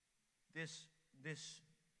this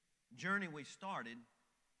journey we started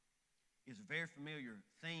is a very familiar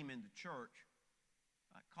theme in the church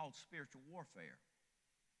called spiritual warfare.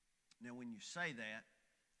 Now, when you say that,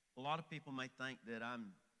 a lot of people may think that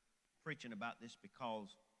I'm preaching about this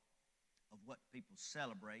because of what people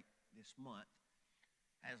celebrate this month.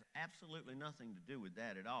 Has absolutely nothing to do with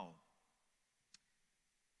that at all.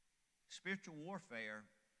 Spiritual warfare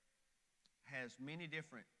has many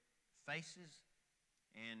different faces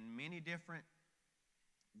and many different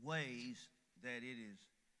ways that it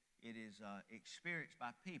is experienced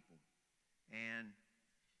by people. And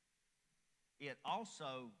it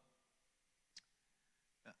also,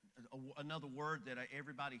 another word that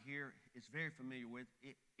everybody here is very familiar with,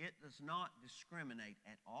 it does not discriminate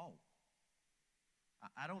at all.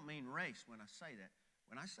 I don't mean race when I say that.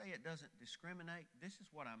 When I say it doesn't discriminate, this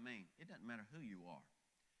is what I mean. It doesn't matter who you are.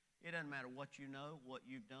 It doesn't matter what you know, what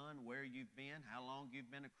you've done, where you've been, how long you've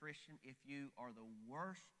been a Christian. If you are the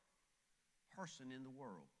worst person in the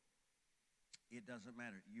world, it doesn't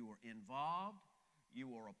matter. You are involved.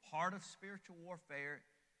 You are a part of spiritual warfare,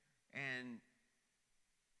 and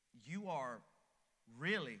you are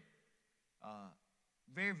really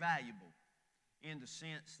very valuable in the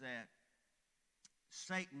sense that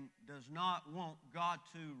Satan does not want God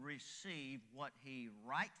to receive what he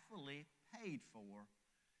rightfully paid for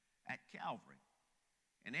at Calvary.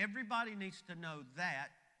 And everybody needs to know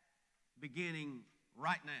that beginning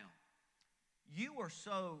right now. You are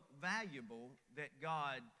so valuable that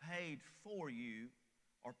God paid for you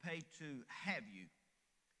or paid to have you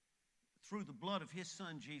through the blood of his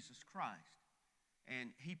Son, Jesus Christ.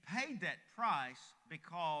 And he paid that price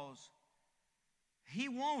because he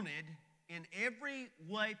wanted in every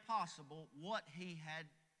way possible what he had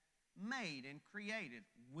made and created.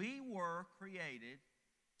 We were created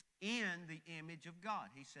in the image of God.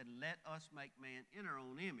 He said, let us make man in our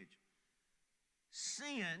own image.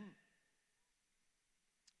 Sin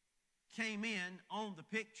came in on the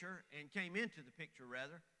picture and came into the picture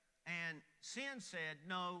rather, and sin said,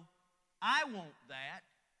 no, I want that.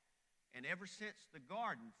 And ever since the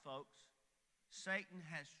garden, folks, Satan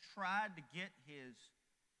has tried to get his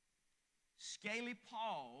scaly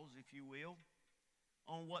paws, if you will,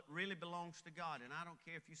 on what really belongs to God. And I don't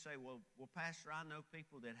care if you say, well, Pastor, I know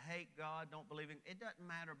people that hate God, don't believe in. It doesn't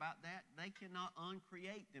matter about that. They cannot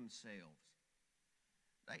uncreate themselves.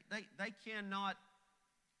 They cannot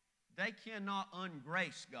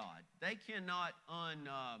ungrace God. They cannot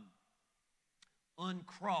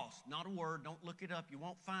uncross. Not a word. Don't look it up. You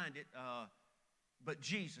won't find it. But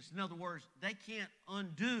Jesus. In other words, they can't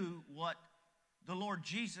undo what the Lord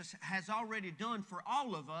Jesus has already done for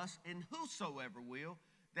all of us and whosoever will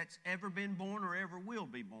that's ever been born or ever will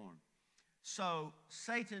be born. So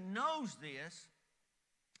Satan knows this,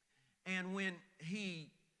 and when he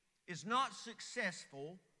is not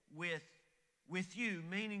successful with you,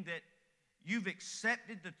 meaning that you've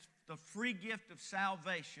accepted the free gift of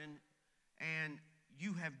salvation and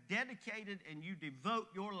you have dedicated and you devote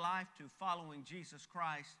your life to following Jesus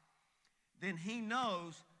Christ, then he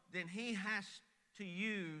knows, then he has to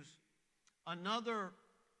use another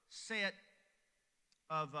set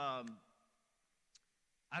of, I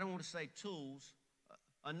don't want to say tools,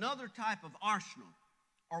 another type of arsenal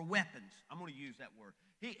or weapons. I'm going to use that word.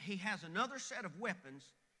 He has another set of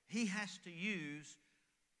weapons he has to use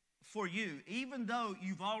for you. Even though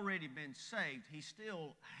you've already been saved, he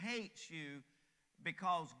still hates you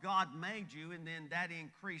because God made you, and then that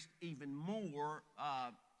increased even more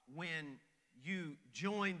when you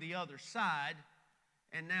joined the other side.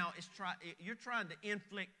 And now you're trying to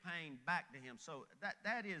inflict pain back to him. So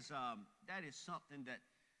that is something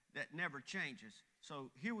that never changes.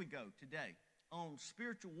 So here we go today on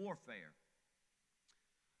spiritual warfare.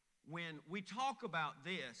 When we talk about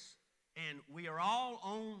this, and we are all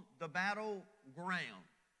on the battleground,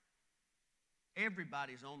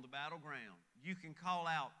 everybody's on the battleground. You can call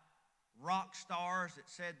out rock stars that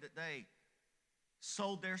said that they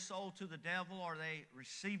sold their soul to the devil or they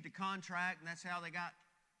received a contract and that's how they got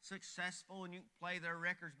successful, and you can play their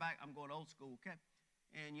records back. I'm going old school, okay?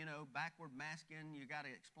 And, you know, backward masking, you got to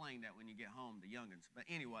explain that when you get home to youngins. But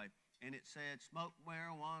anyway, and it said, smoke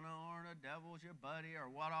marijuana or the devil's your buddy or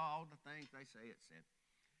what all the things they say it said.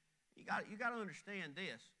 You got to understand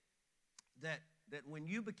this, that when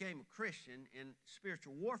you became a Christian in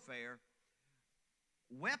spiritual warfare,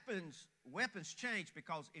 weapons change,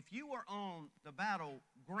 because if you were on the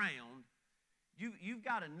battleground, you've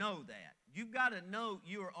got to know that. You've got to know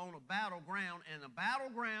you are on a battleground, and a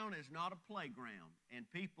battleground is not a playground. And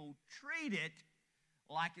people treat it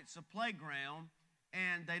like it's a playground,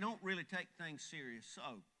 and they don't really take things serious.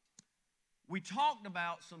 So we talked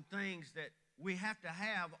about some things that we have to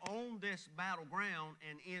have on this battleground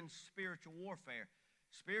and in spiritual warfare.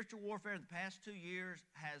 Spiritual warfare in the past 2 years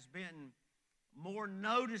has been more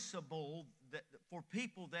noticeable for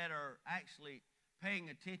people that are actually paying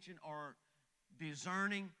attention or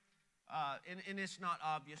discerning. And it's not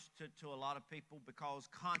obvious to a lot of people because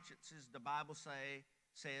consciences, the Bible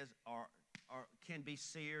says, can be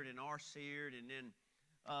seared and are seared. And then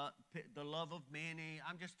the love of many,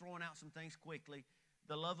 I'm just throwing out some things quickly.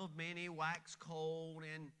 The love of many wax cold,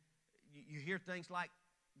 and you hear things like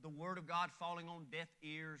the Word of God falling on deaf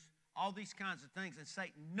ears, all these kinds of things. And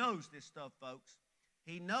Satan knows this stuff, folks.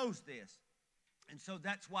 He knows this. And so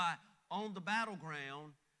that's why on the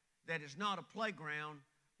battleground that is not a playground,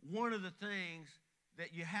 one of the things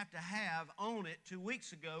that you have to have on it, 2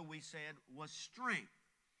 weeks ago we said, was strength.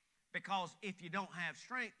 Because if you don't have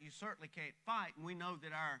strength, you certainly can't fight. And we know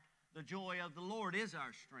that the joy of the Lord is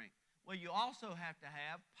our strength. Well, you also have to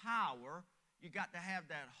have power. You got to have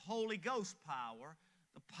that Holy Ghost power,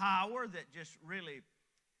 the power that just really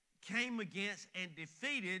came against and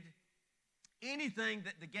defeated anything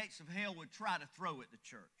that the gates of hell would try to throw at the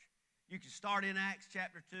church. You can start in Acts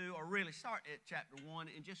chapter 2, or really start at chapter 1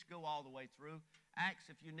 and just go all the way through. Acts,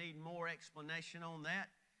 if you need more explanation on that.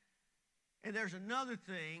 And there's another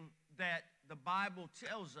thing that the Bible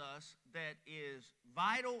tells us that is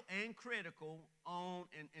vital and critical on,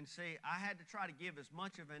 and see, I had to try to give as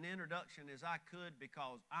much of an introduction as I could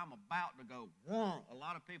because I'm about to go, whoa, a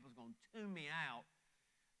lot of people's going to tune me out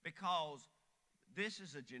because this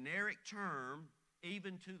is a generic term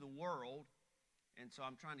even to the world. And so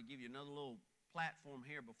I'm trying to give you another little platform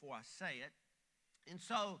here before I say it. And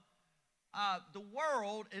so the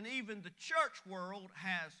world and even the church world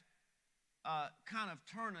has kind of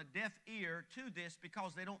turned a deaf ear to this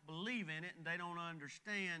because they don't believe in it and they don't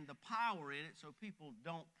understand the power in it, so people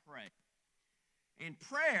don't pray. And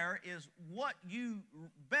prayer is what you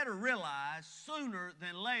better realize sooner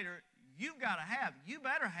than later you've got to have. You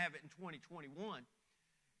better have it in 2021.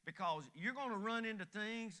 Because you're going to run into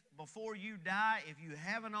things before you die if you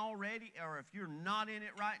haven't already, or if you're not in it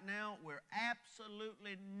right now, where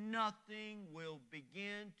absolutely nothing will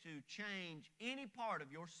begin to change any part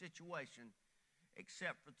of your situation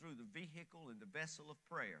except for through the vehicle and the vessel of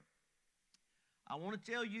prayer. I want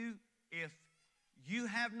to tell you, if you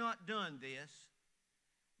have not done this,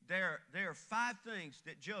 there are 5 things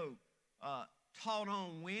that Joe taught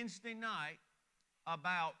on Wednesday night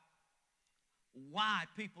about why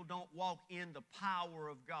people don't walk in the power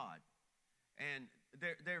of God. And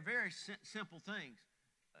they're very simple things.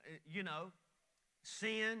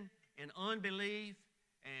 Sin and unbelief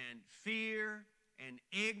and fear and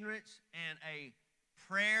ignorance and a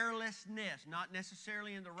prayerlessness, not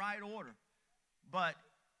necessarily in the right order. But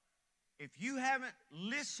if you haven't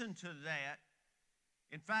listened to that,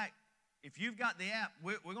 in fact, if you've got the app,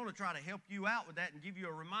 we're going to try to help you out with that and give you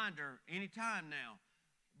a reminder anytime now.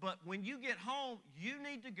 But when you get home, you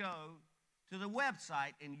need to go to the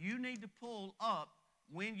website and you need to pull up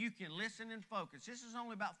when you can listen and focus. This is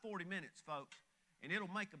only about 40 minutes, folks, and it'll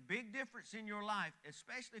make a big difference in your life,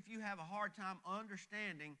 especially if you have a hard time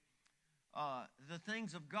understanding the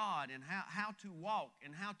things of God and how to walk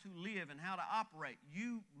and how to live and how to operate.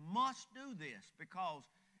 You must do this because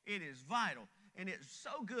it is vital, and it's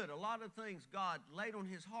so good. A lot of things God laid on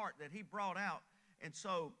his heart that he brought out, and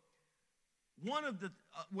so one of the,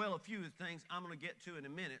 a few of the things I'm going to get to in a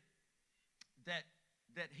minute that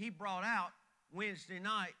he brought out Wednesday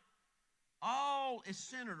night, all is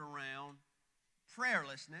centered around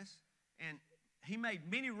prayerlessness, and he made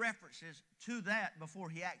many references to that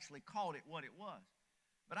before he actually called it what it was.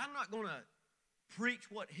 But I'm not going to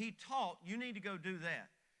preach what he taught. You need to go do that.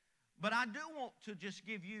 But I do want to just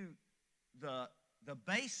give you the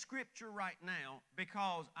base scripture right now,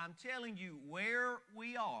 because I'm telling you where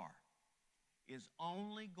we are is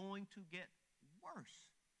only going to get worse,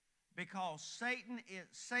 because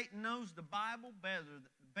Satan knows the Bible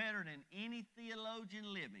better than any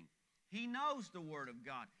theologian living. He knows the Word of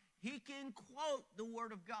God. He can quote the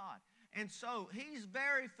Word of God. And so he's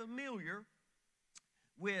very familiar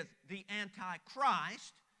with the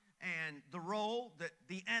Antichrist and the role that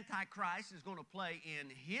the Antichrist is going to play in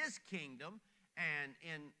his kingdom and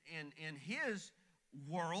in his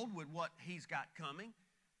world with what he's got coming.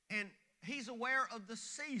 And he's aware of the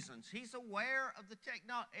seasons. He's aware of the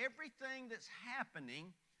technology. Everything that's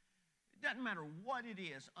happening, it doesn't matter what it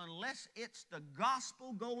is, unless it's the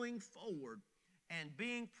gospel going forward and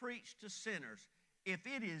being preached to sinners. If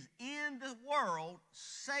it is in the world,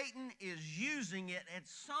 Satan is using it at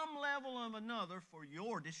some level or another for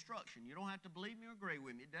your destruction. You don't have to believe me or agree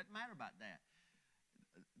with me. It doesn't matter about that.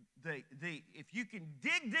 if you can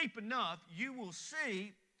dig deep enough, you will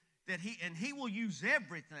see that he will use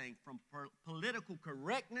everything from political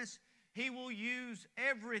correctness. He will use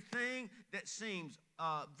everything that seems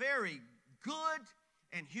very good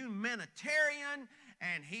and humanitarian,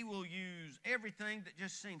 and he will use everything that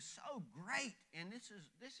just seems so great. And this is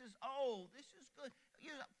good.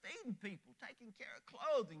 He's feeding people, taking care of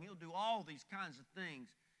clothing. He'll do all these kinds of things.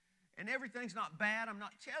 And everything's not bad. I'm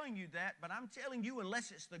not telling you that, but I'm telling you, unless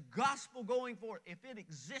it's the gospel going forth, if it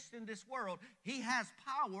exists in this world, he has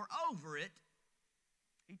power over it.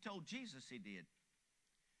 He told Jesus he did.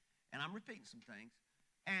 And I'm repeating some things.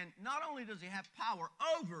 And not only does he have power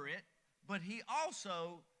over it, but he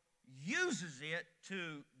also uses it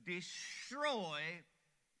to destroy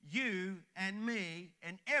you and me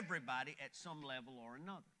and everybody at some level or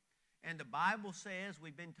another. And the Bible says,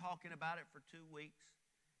 we've been talking about it for 2 weeks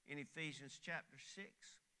in Ephesians chapter 6,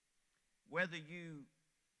 whether you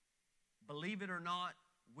believe it or not,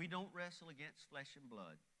 we don't wrestle against flesh and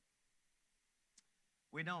blood.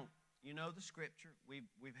 We don't. You know the scripture.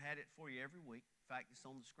 We've had it for you every week. In fact, it's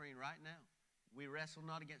on the screen right now. We wrestle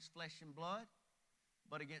not against flesh and blood,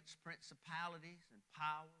 but against principalities and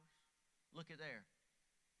powers. Look at there.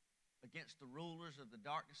 Against the rulers of the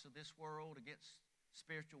darkness of this world, against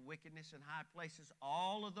spiritual wickedness in high places.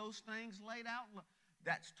 All of those things laid out,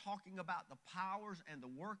 that's talking about the powers and the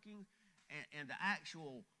working and the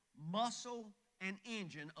actual muscle and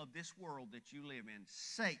engine of this world that you live in.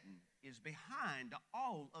 Satan is behind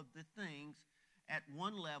all of the things at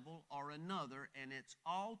one level or another, and it's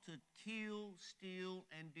all to kill, steal,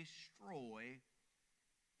 and destroy,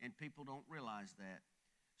 and people don't realize that.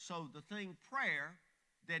 So the thing, prayer,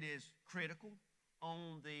 that is critical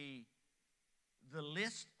on the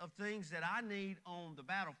list of things that I need on the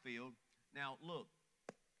battlefield. Now, look,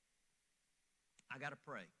 I got to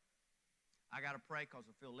pray. I got to pray because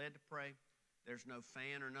I feel led to pray. There's no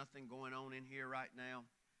fan or nothing going on in here right now.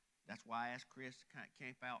 That's why I asked Chris to kind of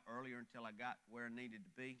camp out earlier until I got where I needed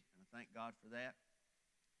to be, and I thank God for that.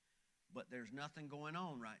 But there's nothing going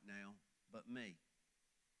on right now but me.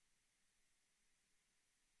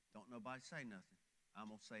 Don't nobody say nothing.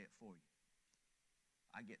 I'm going to say it for you.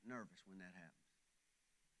 I get nervous when that happens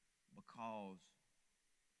because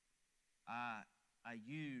I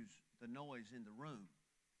use the noise in the room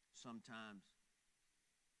sometimes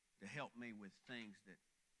to help me with things that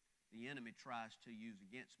the enemy tries to use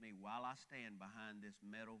against me while I stand behind this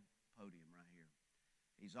metal podium right here.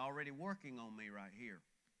 He's already working on me right here.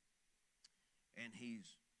 And he's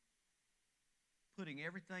putting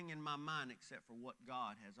everything in my mind except for what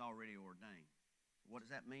God has already ordained. What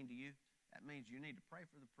does that mean to you? That means you need to pray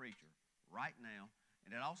for the preacher right now.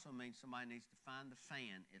 And it also means somebody needs to find the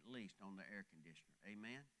fan at least on the air conditioner.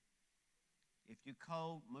 Amen? If you're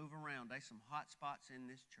cold, move around. There's some hot spots in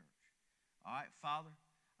this church. All right, Father,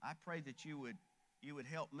 I pray that you would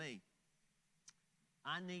help me.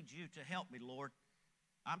 I need you to help me, Lord.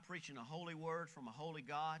 I'm preaching a holy word from a holy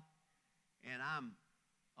God, and I'm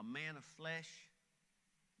a man of flesh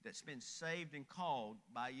that's been saved and called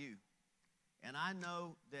by you. And I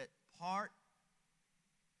know that part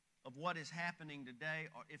of what is happening today,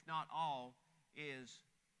 or if not all, is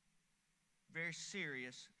very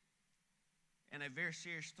serious and a very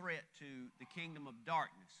serious threat to the kingdom of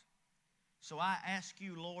darkness. So I ask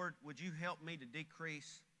you, Lord, would you help me to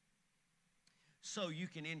decrease so you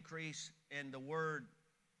can increase and the word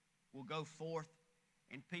will go forth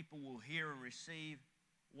and people will hear and receive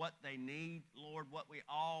what they need, Lord, what we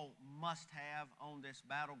all must have on this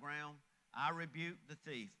battleground. I rebuke the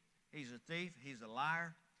thief. He's a thief. He's a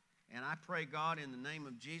liar. And I pray, God, in the name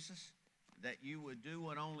of Jesus, that you would do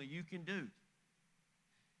what only you can do.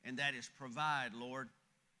 And that is provide, Lord.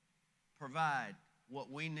 Provide what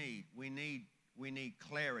we need. We need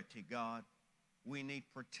clarity, God. We need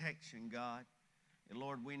protection, God. And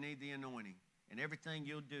Lord, we need the anointing. And everything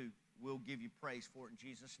you'll do, we'll give you praise for it in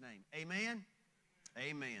Jesus' name. Amen?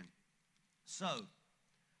 Amen. So,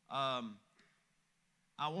 I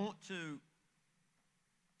want to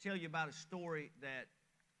tell you about a story that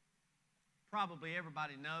probably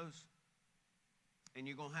everybody knows, and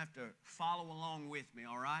you're going to have to follow along with me,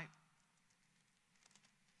 all right?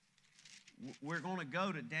 We're going to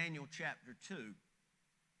go to Daniel chapter 2.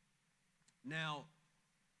 Now,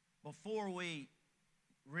 before we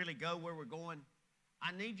really go where we're going,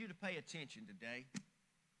 I need you to pay attention today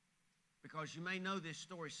because you may know this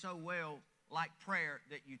story so well, like prayer,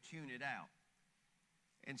 that you tune it out.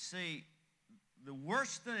 And see, the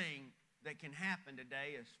worst thing that can happen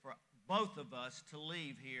today is for both of us to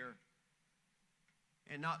leave here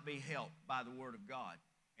and not be helped by the Word of God.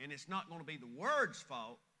 And it's not going to be the Word's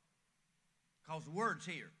fault because the Word's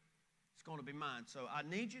here. it's going to be mine. So I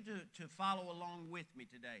need you to follow along with me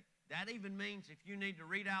today. That even means if you need to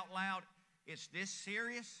read out loud, it's this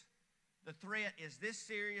serious. The threat is this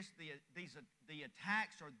serious. The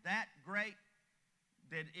attacks are that great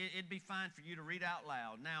that it'd be fine for you to read out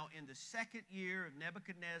loud. Now, in the second year of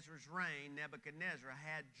Nebuchadnezzar's reign, Nebuchadnezzar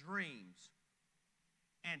had dreams,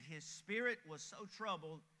 and his spirit was so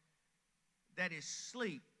troubled that his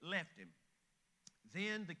sleep left him.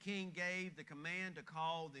 Then the king gave the command to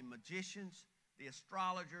call the magicians, the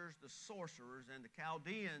astrologers, the sorcerers, and the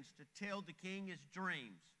Chaldeans to tell the king his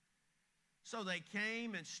dreams. So they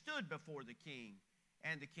came and stood before the king,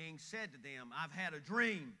 and the king said to them, I've had a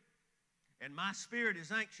dream, and my spirit is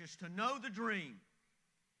anxious to know the dream.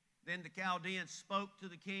 Then the Chaldeans spoke to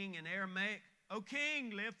the king in Aramaic, O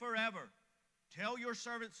king, live forever. Tell your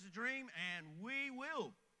servants the dream, and we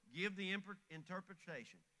will give the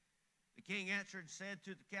interpretation. The king answered and said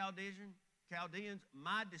to the Chaldeans,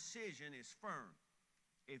 my decision is firm.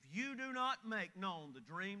 If you do not make known the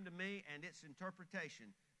dream to me and its interpretation,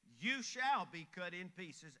 you shall be cut in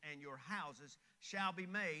pieces, and your houses shall be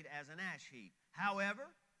made as an ash heap. However,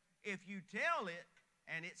 if you tell it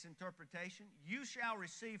and its interpretation, you shall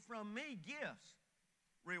receive from me gifts,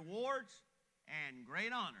 rewards, and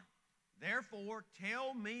great honor. Therefore,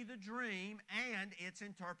 tell me the dream and its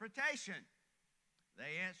interpretation.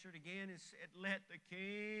 They answered again and said, let the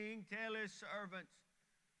king tell his servants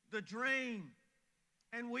the dream,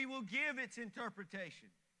 and we will give its interpretation.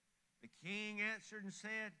 The king answered and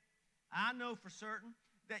said, I know for certain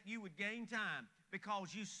that you would gain time,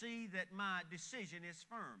 because you see that my decision is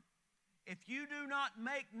firm. If you do not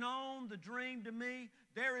make known the dream to me,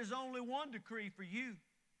 there is only one decree for you.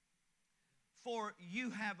 For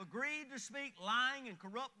you have agreed to speak lying and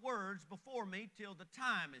corrupt words before me till the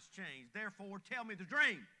time is changed. Therefore, tell me the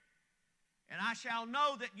dream, and I shall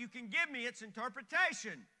know that you can give me its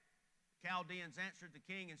interpretation. The Chaldeans answered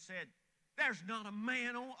the king and said, there's not a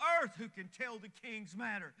man on earth who can tell the king's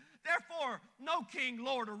matter. Therefore, no king,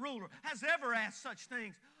 lord, or ruler has ever asked such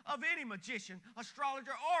things of any magician,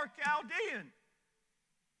 astrologer, or Chaldean.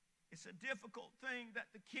 It's a difficult thing that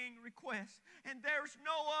the king requests, and there's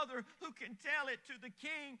no other who can tell it to the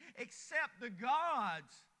king except the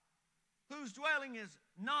gods, whose dwelling is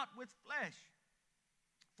not with flesh.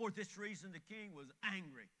 For this reason, the king was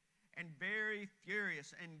angry and very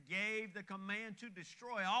furious, and gave the command to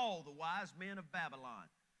destroy all the wise men of Babylon.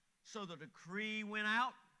 So the decree went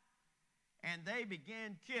out, and they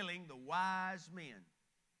began killing the wise men.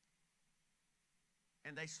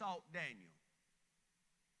 And they sought Daniel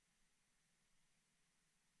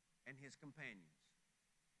and his companions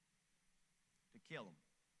to kill him.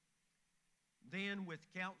 Then with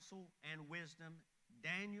counsel and wisdom,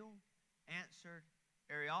 Daniel answered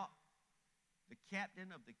Arioch, the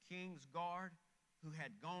captain of the king's guard, who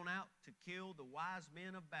had gone out to kill the wise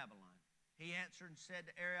men of Babylon. He answered and said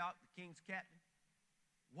to Arioch, the king's captain,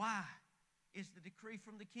 why is the decree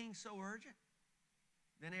from the king so urgent?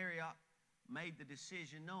 Then Arioch made the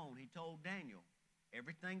decision known. He told Daniel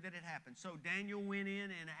everything that had happened. So Daniel went in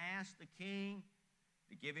and asked the king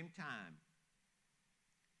to give him time,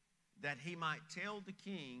 that he might tell the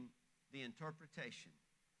king the interpretation.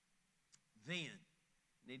 Then,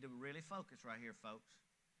 need to really focus right here, folks.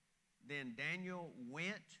 Then Daniel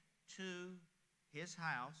went to his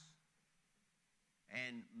house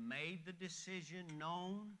and made the decision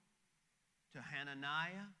known to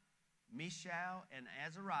Hananiah, Mishael, and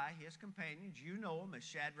Azariah, his companions. You know them as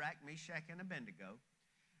Shadrach, Meshach, and Abednego,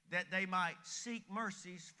 that they might seek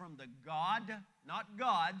mercies from the God, not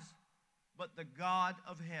gods, but the God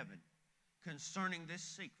of heaven, concerning this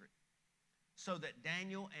secret, so that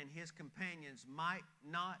Daniel and his companions might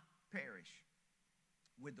not perish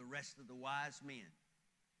with the rest of the wise men.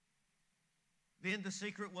 Then the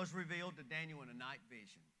secret was revealed to Daniel in a night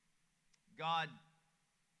vision. God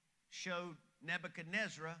showed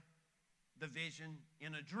Nebuchadnezzar the vision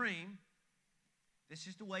in a dream. This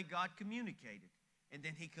is the way God communicated. And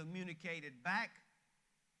then he communicated back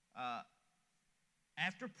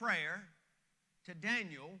after prayer to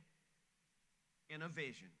Daniel in a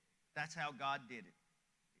vision. That's how God did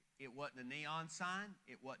it. It wasn't a neon sign.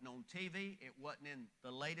 It wasn't on TV. It wasn't in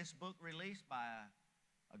the latest book released by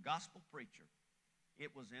a gospel preacher.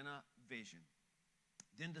 It was in a vision.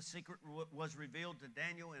 Then the secret was revealed to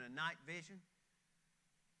Daniel in a night vision.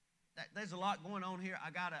 There's a lot going on here.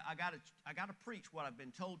 I gotta preach what I've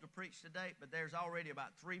been told to preach today, but there's already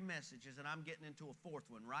about 3 messages, and I'm getting into a 4th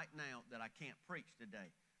one right now that I can't preach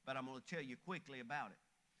today. But I'm going to tell you quickly about it.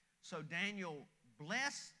 So Daniel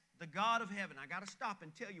blessed the God of heaven. I got to stop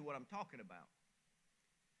and tell you what I'm talking about.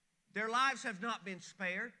 Their lives have not been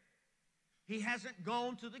spared. He hasn't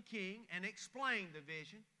gone to the king and explained the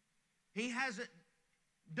vision. He hasn't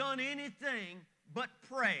done anything but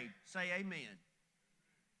prayed. Say amen.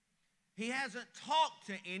 He hasn't talked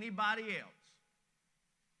to anybody else.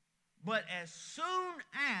 But as soon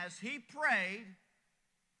as he prayed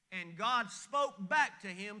and God spoke back to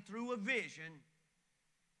him through a vision,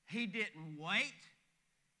 he didn't wait.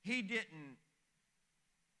 He didn't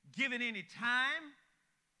give it any time.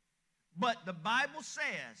 But the Bible says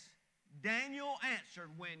Daniel answered.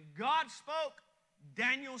 When God spoke,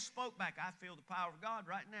 Daniel spoke back. I feel the power of God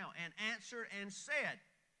right now. And answered and said.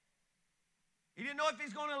 He didn't know if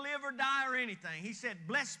he's going to live or die or anything. He said,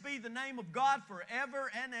 blessed be the name of God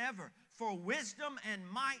forever and ever. For wisdom and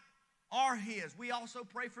might are his. We also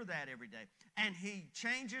pray for that every day. And he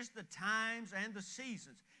changes the times and the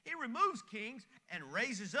seasons. He removes kings and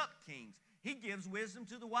raises up kings. He gives wisdom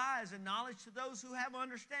to the wise and knowledge to those who have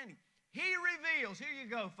understanding. He reveals, here you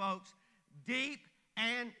go, folks, deep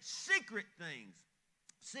and secret things.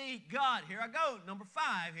 See, God, here I go, number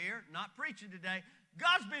 5 here, not preaching today.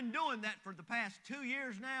 God's been doing that for the past 2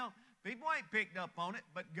 years now. People ain't picked up on it,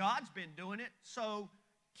 but God's been doing it. So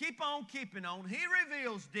keep on keeping on. He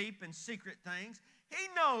reveals deep and secret things. He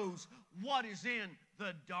knows what is in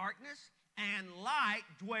the darkness, and light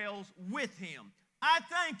dwells with him. I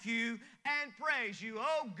thank you and praise you,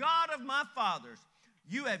 O God of my fathers.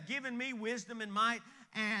 You have given me wisdom and might,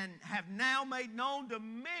 and have now made known to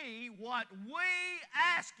me what we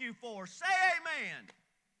ask you for. Say amen.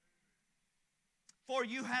 For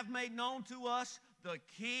you have made known to us the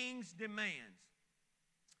king's demands.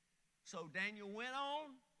 So Daniel went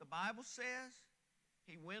on, the Bible says,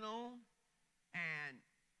 he went on, and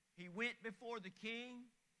he went before the king.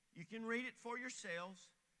 You can read it for yourselves.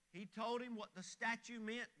 He told him what the statue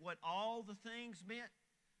meant, what all the things meant,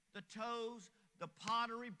 the toes, the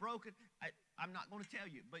pottery broken. I'm not going to tell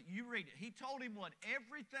you, but you read it. He told him what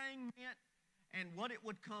everything meant and what it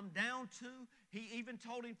would come down to. He even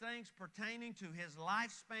told him things pertaining to his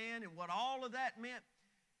lifespan and what all of that meant.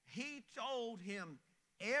 He told him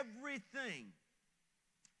everything.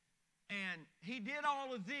 And he did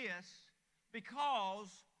all of this because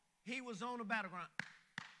he was on a battleground.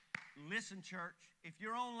 Listen, church, if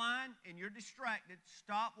you're online and you're distracted,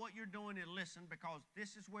 stop what you're doing and listen, because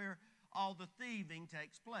this is where all the thieving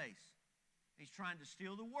takes place. He's trying to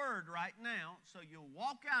steal the word right now, so you'll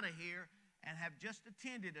walk out of here and have just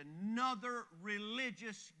attended another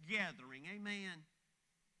religious gathering. Amen.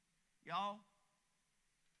 Y'all,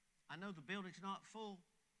 I know the building's not full,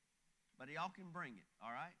 but y'all can bring it,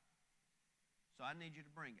 all right? So I need you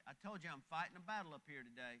to bring it. I told you I'm fighting a battle up here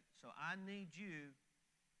today, so I need you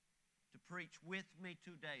to preach with me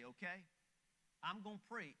today, okay? I'm going to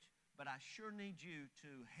preach, but I sure need you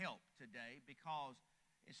to help today, because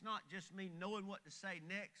it's not just me knowing what to say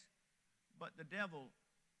next, but the devil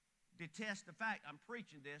detests the fact I'm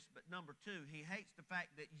preaching this, but number 2, he hates the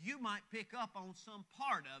fact that you might pick up on some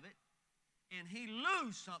part of it and he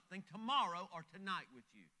lose something tomorrow or tonight with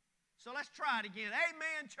you. So let's try it again.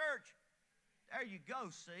 Amen, church. There you go,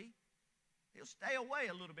 see? He'll stay away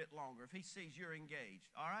a little bit longer if he sees you're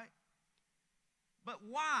engaged, all right? But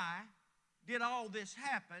why did all this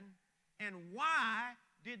happen, and why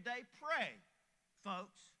did they pray,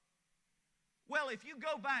 folks? Well, if you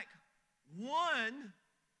go back one,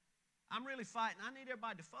 I'm really fighting. I need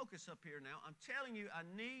everybody to focus up here now. I'm telling you, I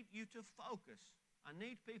need you to focus. I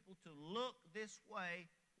need people to look this way,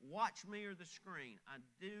 watch me or the screen. I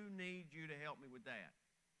do need you to help me with that.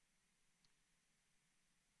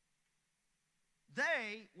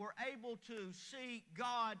 They were able to see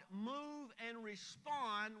God move and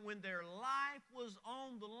respond when their life was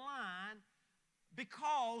on the line,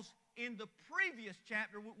 because in the previous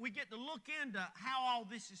chapter, we get to look into how all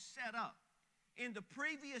this is set up. In the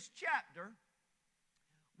previous chapter,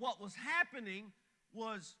 what was happening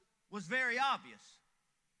was very obvious.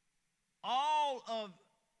 All of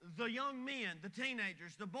the young men, the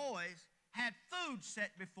teenagers, the boys, had food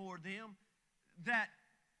set before them that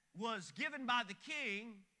was given by the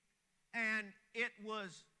king, and it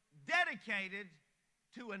was dedicated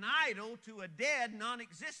to an idol, to a dead,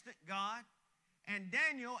 non-existent God. And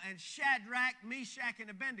Daniel and Shadrach, Meshach, and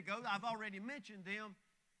Abednego, I've already mentioned them,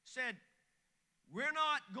 said, we're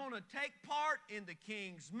not going to take part in the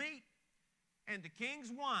king's meat and the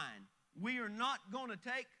king's wine. We are not going to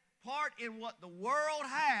take part in what the world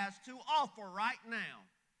has to offer right now.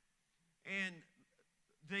 And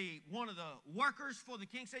one of the workers for the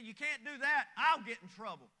king said, you can't do that. I'll get in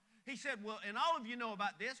trouble. He said, well, and all of you know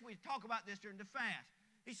about this. We talk about this during the fast.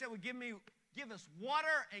 He said, well, give us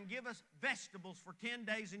water and give us vegetables for 10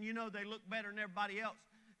 days. And you know they look better than everybody else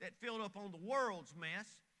that filled up on the world's mess.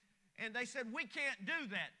 And they said, we can't do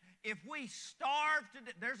that. If we starve to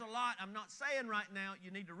death, there's a lot I'm not saying right now.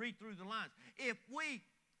 You need to read through the lines. If we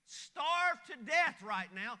starve to death right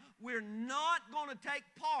now, we're not going to take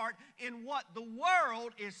part in what the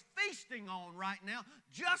world is feasting on right now,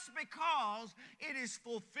 just because it is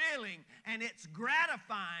fulfilling and it's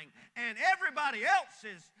gratifying and everybody else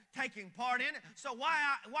is taking part in it. So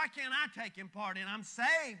why can't I take in part in it? I'm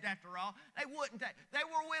saved after all. They wouldn't take. They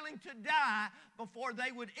were willing to die before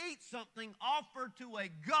they would eat something offered to a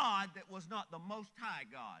God that was not the Most High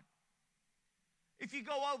God. If you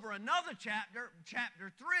go over another chapter,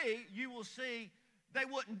 chapter 3, you will see they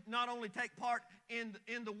wouldn't not only take part in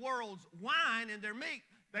the world's wine and their meat,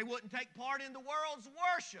 they wouldn't take part in the world's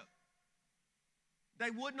worship.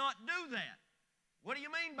 They would not do that. What do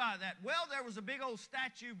you mean by that? Well, there was a big old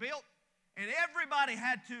statue built, and everybody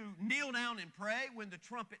had to kneel down and pray when the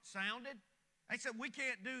trumpet sounded. They said, we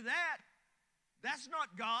can't do that. That's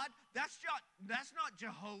not God. That's not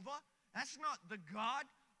Jehovah. That's not the God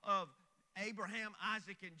of Abraham,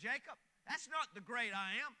 Isaac, and Jacob. That's not the great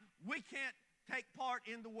I am. We can't take part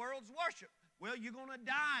in the world's worship. Well, you're going to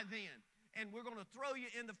die then, and we're going to throw you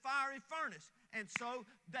in the fiery furnace. And so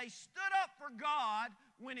they stood up for God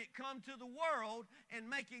when it come to the world and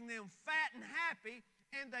making them fat and happy,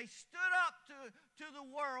 and they stood up to the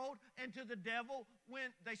world and to the devil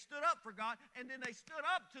when they stood up for God, and then they stood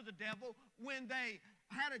up to the devil when they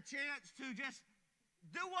had a chance to just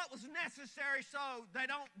do what was necessary so they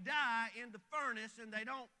don't die in the furnace and they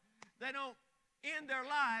don't end their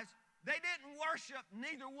lives. They didn't worship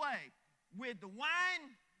neither way with the wine,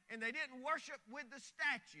 and they didn't worship with the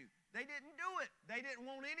statue. They didn't do it. They didn't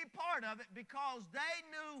want any part of it because they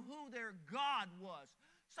knew who their God was.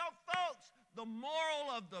 So, folks, the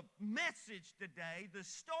moral of the message today, the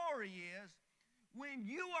story is, when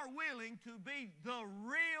you are willing to be the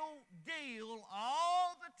real deal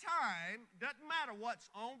all the time, doesn't matter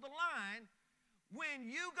what's on the line, when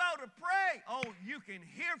you go to pray, oh, you can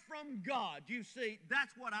hear from God. You see,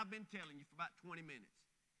 that's what I've been telling you for about 20 minutes.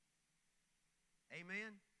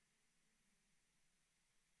 Amen?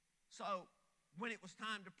 So, when it was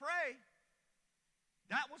time to pray,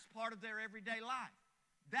 that was part of their everyday life.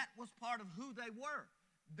 That was part of who they were.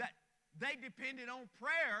 That they depended on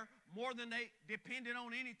prayer more than they depended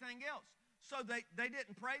on anything else. So they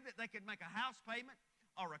didn't pray that they could make a house payment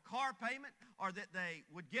or a car payment, or that they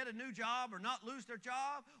would get a new job or not lose their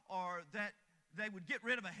job, or that they would get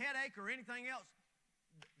rid of a headache or anything else.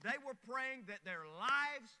 They were praying that their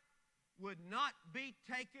lives would not be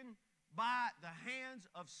taken by the hands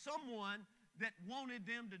of someone that wanted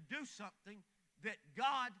them to do something that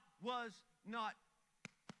God was not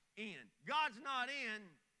in. God's not in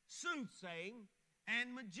soothsaying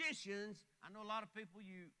and magicians. I know a lot of people,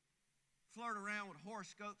 you flirt around with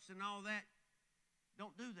horoscopes and all that.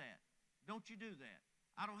 Don't do that. Don't you do that.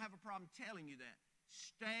 I don't have a problem telling you that.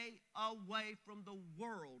 Stay away from the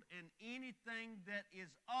world and anything that is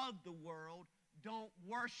of the world. Don't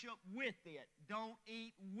worship with it. Don't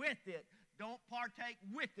eat with it. Don't partake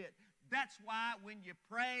with it. That's why when you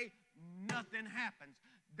pray, nothing happens.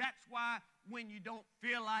 That's why when you don't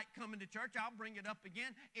feel like coming to church, I'll bring it up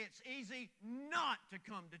again, it's easy not to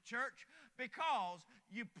come to church because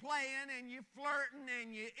you're playing and you're flirting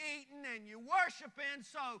and you're eating and you're worshiping,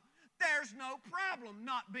 so there's no problem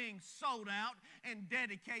not being sold out and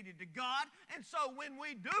dedicated to God. And so when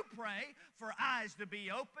we do pray for eyes to be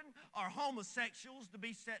open, or homosexuals to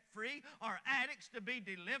be set free, or addicts to be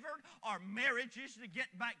delivered, or marriages to get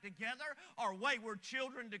back together, or wayward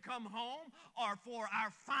children to come home, or for our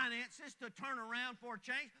finances to turn around for a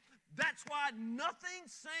change, that's why nothing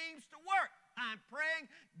seems to work. I'm praying.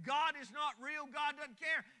 God is not real. God doesn't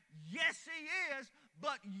care. Yes, He is,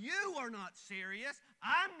 but you are not serious.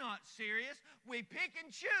 I'm not serious. We pick and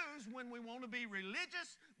choose when we want to be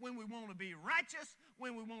religious, when we want to be righteous,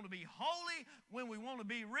 when we want to be holy, when we want to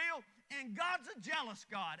be real. And God's a jealous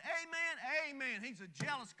God. Amen, amen. He's a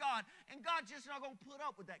jealous God, and God's just not going to put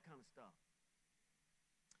up with that kind of stuff.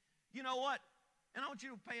 You know what? And I want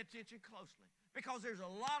you to pay attention closely, because there's a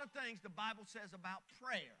lot of things the Bible says about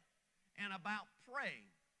prayer and about praying.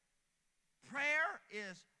 Prayer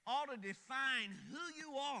ought to define who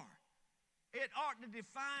you are. It ought to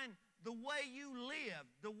define the way you live,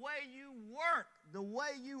 the way you work, the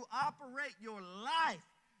way you operate your life.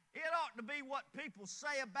 It ought to be what people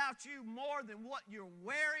say about you more than what you're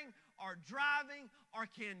wearing or driving or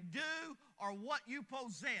can do or what you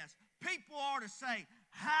possess. People ought to say,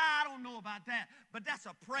 I don't know about that, but that's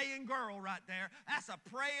a praying girl right there. That's a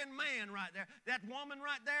praying man right there. That woman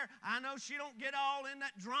right there, I know she don't get all in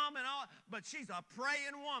that drum and all, but she's a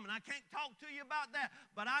praying woman. I can't talk to you about that,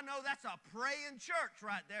 but I know that's a praying church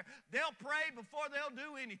right there. They'll pray before they'll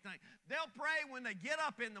do anything. They'll pray when they get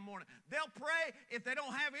up in the morning. They'll pray if they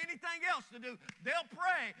don't have anything else to do. They'll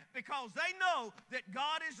pray because they know that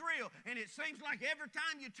God is real. And it seems like every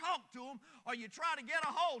time you talk to them or you try to get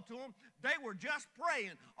a hold to them, they were just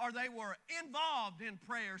praying or they were involved in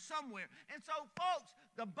prayer somewhere. And so, folks,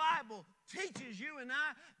 the Bible teaches you and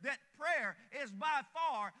I that prayer is by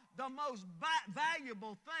far the most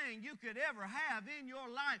valuable thing you could ever have in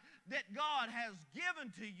your life that God has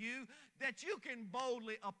given to you, that you can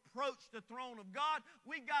boldly approach the throne of God.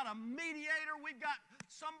 We've got a mediator. We've got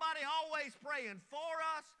somebody always praying for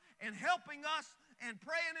us and helping us and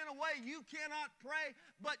praying in a way you cannot pray,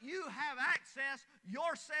 but you have access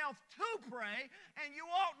yourself to pray, and you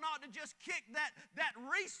ought not to just kick that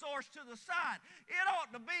resource to the side. It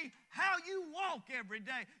ought to be how you walk every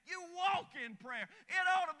day. You walk in prayer. It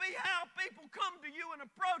ought to be how people come to you and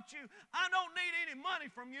approach you. I don't need any money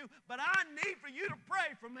from you, but I need for you to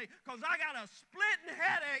pray for me because I got a splitting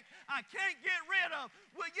headache I can't get rid of.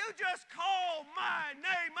 Will you just call my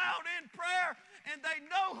name out in prayer? And they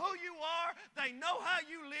know who you are. They know how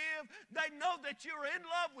you live. They know that you're in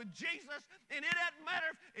love with Jesus. And it doesn't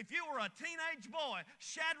matter if you were a teenage boy,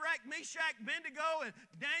 Shadrach, Meshach, Abednego, and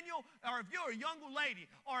Daniel, or if you're a young lady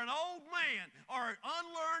or an old man or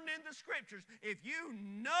unlearned in the Scriptures. If you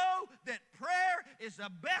know that prayer is the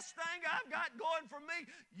best thing I've got going for me,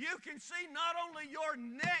 you can see not only your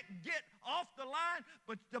neck get off the line,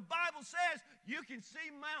 but the Bible says you can see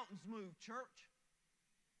mountains move, church.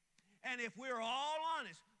 And if we're all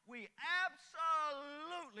honest, we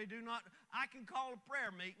absolutely do not. I can call a prayer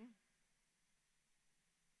meeting.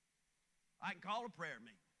 I can call a prayer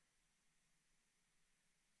meeting.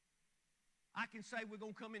 I can say we're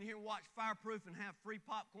going to come in here and watch Fireproof and have free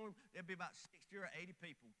popcorn. There'll be about 60 or 80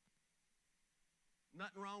 people.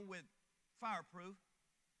 Nothing wrong with Fireproof.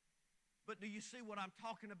 But do you see what I'm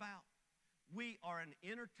talking about? We are an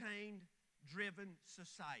entertained-driven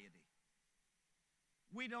society.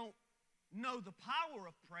 We don't know the power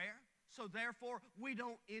of prayer, so therefore we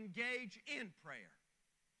don't engage in prayer.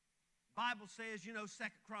 Bible says, 2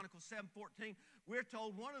 Chronicles 7:14, we're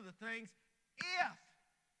told one of the things, if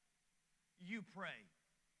you pray.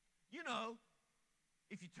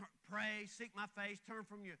 If you pray, seek my face, turn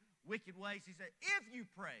from your wicked ways, he said, if you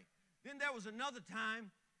pray. Then there was another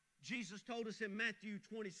time, Jesus told us in Matthew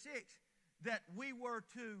 26 that we were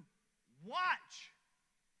to watch.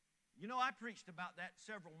 I preached about that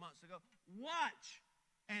several months ago. Watch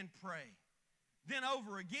and pray. Then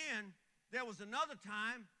over again, there was another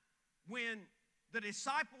time when the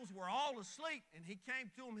disciples were all asleep, and he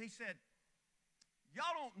came to them, he said,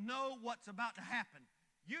 y'all don't know what's about to happen.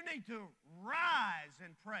 You need to rise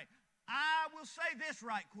and pray. I will say this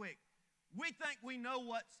right quick. We think we know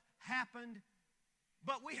what's happened,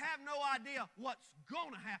 but we have no idea what's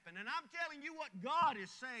going to happen. And I'm telling you what God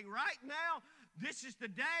is saying right now. This is the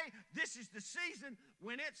day, this is the season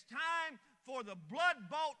when it's time for the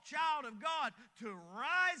blood-bought child of God to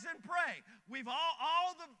rise and pray. We've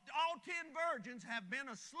all 10 virgins have been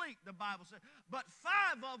asleep, the Bible says, but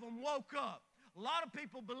 5 of them woke up. A lot of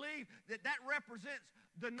people believe that represents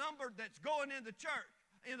the number that's going in the church,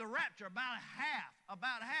 in the rapture, about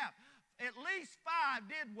half. At least 5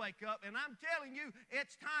 did wake up, and I'm telling you,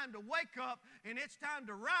 it's time to wake up, and it's time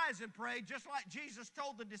to rise and pray, just like Jesus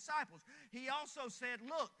told the disciples. He also said,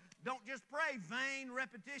 look, don't just pray vain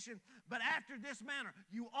repetition, but after this manner,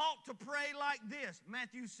 you ought to pray like this,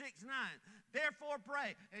 Matthew 6:9. Therefore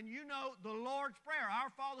pray, and you know the Lord's Prayer,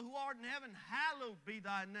 our Father who art in heaven, hallowed be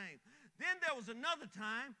thy name. Then there was another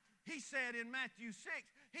time, he said in Matthew 6,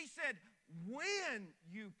 he said, when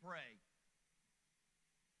you pray.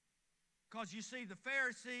 Because you see, the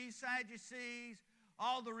Pharisees, Sadducees,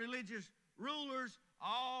 all the religious rulers,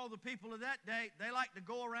 all the people of that day, they like to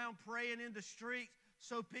go around praying in the streets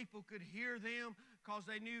so people could hear them because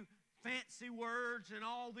they knew fancy words and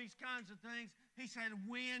all these kinds of things. He said,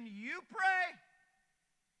 when you pray,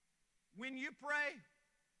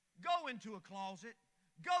 go into a closet,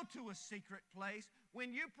 go to a secret place.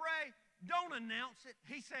 When you pray, don't announce it.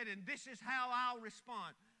 He said, and this is how I'll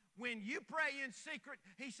respond. When you pray in secret,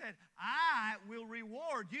 he said, I will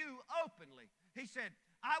reward you openly. He said,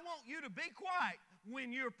 I want you to be quiet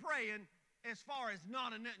when you're praying as far as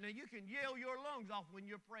not enough. Now, you can yell your lungs off when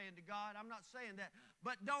you're praying to God. I'm not saying that.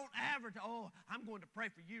 But don't advertise, I'm going to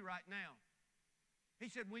pray for you right now.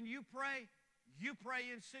 He said, when you pray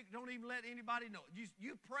in secret. Don't even let anybody know.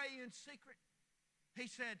 You pray in secret. He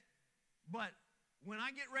said, but when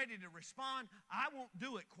I get ready to respond, I won't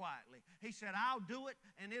do it quietly. He said, I'll do it,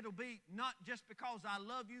 and it'll be not just because I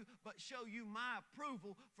love you, but show you my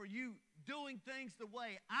approval for you doing things the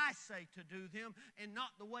way I say to do them and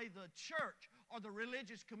not the way the church or the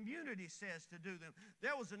religious community says to do them.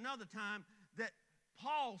 There was another time that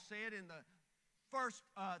Paul said in the First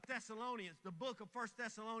Thessalonians, the book of 1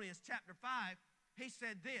 Thessalonians chapter 5, he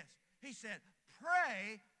said this. He said,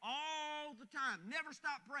 pray all the time. Never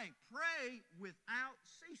stop praying. Pray without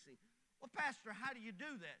ceasing. Well, Pastor, how do you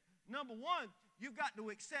do that? Number one, you've got to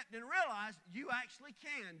accept and realize you actually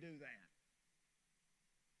can do that.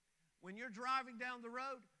 When you're driving down the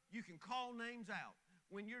road, you can call names out.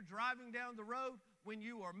 When you're driving down the road, when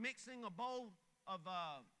you are mixing a bowl of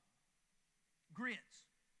grits,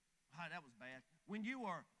 that was bad. When you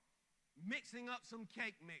are mixing up some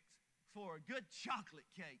cake mix for a good chocolate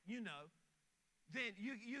cake, then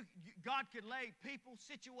God could lay people,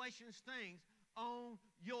 situations, things on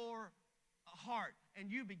your heart,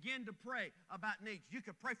 and you begin to pray about needs. You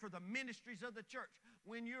could pray for the ministries of the church.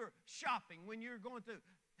 When you're shopping, when you're going through,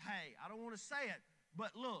 hey, I don't want to say it,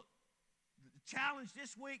 but look, the challenge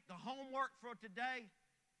this week, the homework for today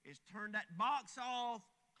is turn that box off,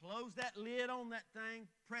 close that lid on that thing,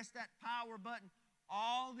 press that power button.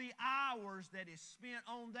 All the hours that is spent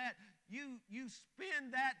on that, you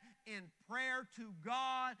spend that in prayer to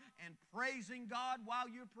God and praising God while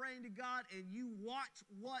you're praying to God, and you watch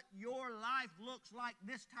what your life looks like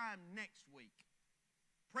this time next week.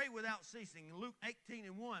 Pray without ceasing. In Luke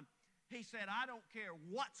 18:1, he said, I don't care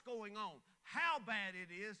what's going on, how bad it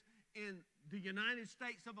is in the United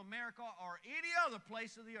States of America or any other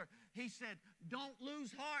place of the earth. He said, don't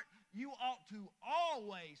lose heart. You ought to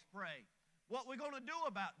always pray. What we're going to do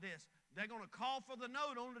about this, they're going to call for the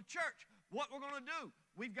note on the church. What we're going to do,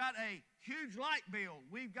 we've got a huge light bill.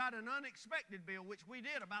 We've got an unexpected bill, which we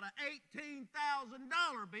did, about an $18,000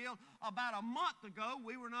 bill about a month ago.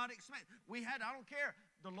 We were not expecting. We had, I don't care.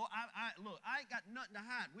 Look, I ain't got nothing to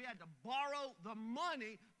hide. We had to borrow the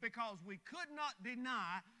money because we could not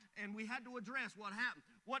deny, and we had to address what happened.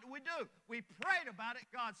 What did we do? We prayed about it.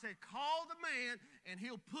 God said, call the man, and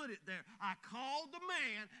he'll put it there. I called the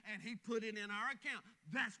man, and he put it in our account.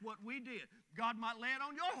 That's what we did. God might lay it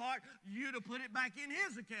on your heart, you to put it back in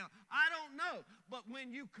his account. I don't know. But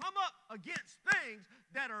when you come up against things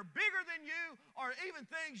that are bigger than you, or even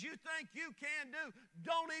things you think you can do,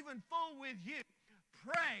 don't even fool with you.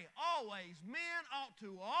 Pray always. Men ought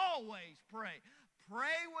to always pray.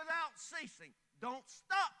 Pray without ceasing. Don't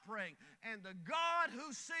stop praying. And the God who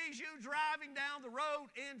sees you driving down the road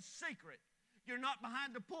in secret, you're not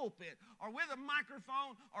behind the pulpit or with a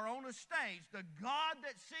microphone or on a stage, the God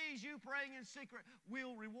that sees you praying in secret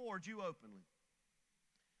will reward you openly.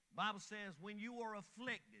 The Bible says when you are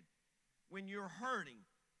afflicted, when you're hurting,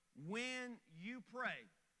 when you pray,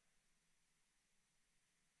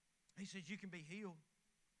 he says you can be healed.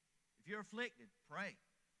 If you're afflicted, pray.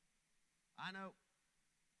 I know,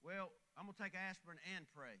 well, I'm going to take aspirin and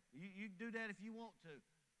pray. You can do that if you want to.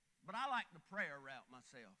 But I like the prayer route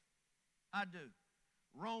myself. I do.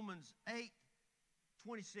 Romans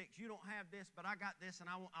 8:26. You don't have this, but I got this, and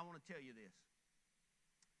I want to tell you this.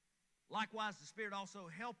 Likewise, the Spirit also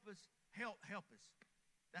help us.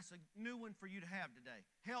 That's a new one for you to have today.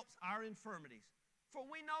 Helps our infirmities. For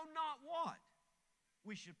we know not what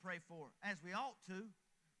we should pray for, as we ought to,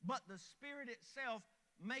 but the Spirit itself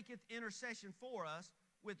maketh intercession for us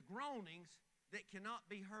with groanings that cannot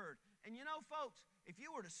be heard. And you know, folks, if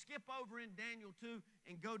you were to skip over in Daniel 2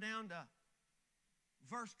 and go down to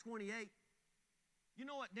verse 28, you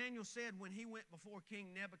know what Daniel said when he went before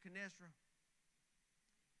King Nebuchadnezzar?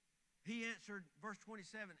 He answered, verse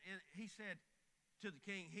 27, and he said to the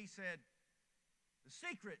king, he said, the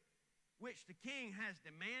secret which the king has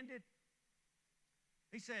demanded,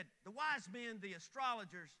 he said, the wise men, the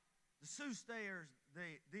astrologers, the soothsayers,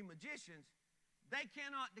 the magicians, they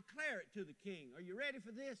cannot declare it to the king. Are you ready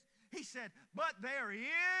for this? He said, but there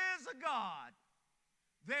is a God.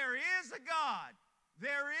 There is a God.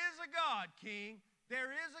 There is a God, king.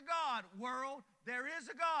 There is a God, world. There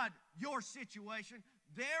is a God, your situation.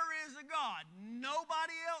 There is a God.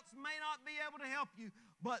 Nobody else may not be able to help you,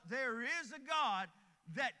 but there is a God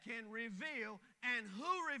that can reveal, and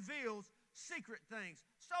who reveals secret things.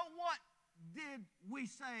 So what did we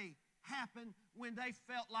say happened when they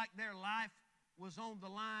felt like their life was on the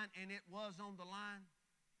line, and it was on the line?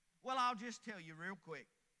 Well, I'll just tell you real quick.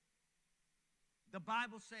 The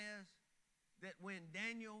Bible says that when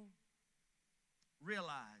Daniel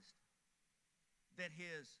realized that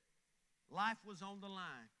his life was on the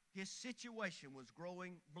line, his situation was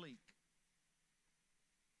growing bleak,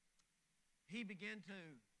 he began to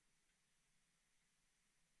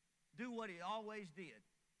do what he always did.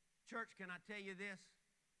 Church, can I tell you this?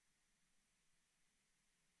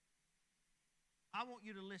 I want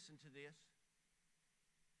you to listen to this.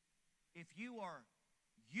 If you are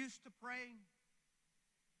used to praying,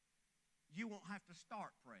 you won't have to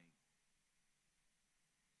start praying.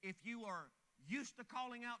 If you are used to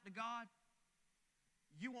calling out to God,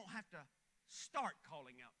 you won't have to start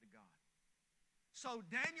calling out to God. So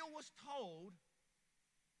Daniel was told,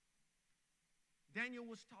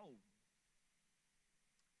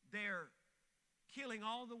 they're killing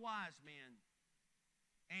all the wise men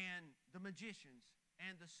and the magicians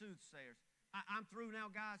and the soothsayers. I'm through now,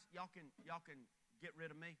 guys. Y'all can get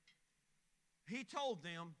rid of me. He told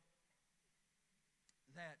them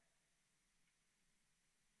that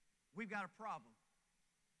we've got a problem.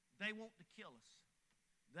 They want to kill us.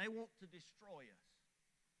 They want to destroy us.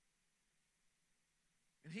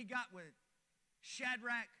 And he got with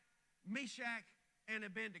Shadrach, Meshach, and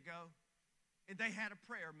Abednego, and they had a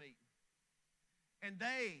prayer meeting. And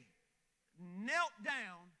they knelt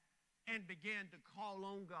down and began to call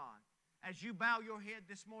on God. As you bow your head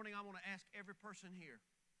this morning, I want to ask every person here,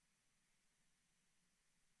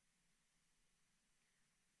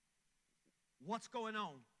 what's going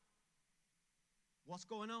on? What's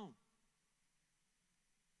going on?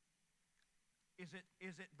 Is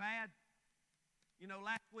it bad? You know,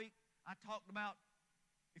 last week I talked about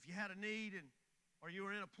if you had a need or you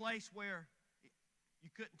were in a place where you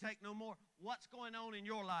couldn't take no more. What's going on in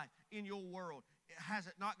your life, in your world? Has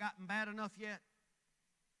it not gotten bad enough yet?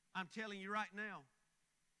 I'm telling you right now,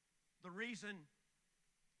 the reason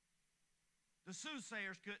the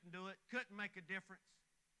soothsayers couldn't do it, couldn't make a difference,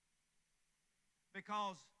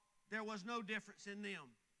 because there was no difference in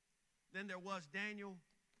them than there was Daniel,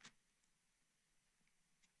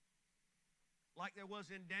 like there was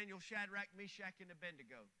in Daniel, Shadrach, Meshach, and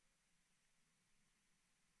Abednego.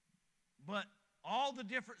 But all the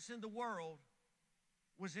difference in the world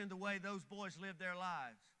was in the way those boys lived their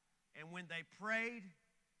lives. And when they prayed,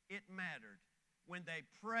 it mattered. When they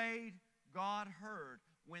prayed, God heard.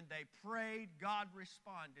 When they prayed, God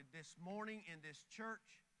responded. This morning in this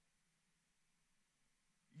church,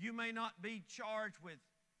 you may not be charged with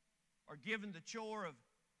or given the chore of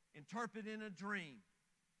interpreting a dream,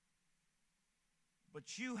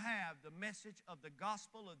 but you have the message of the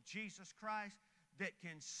gospel of Jesus Christ that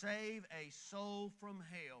can save a soul from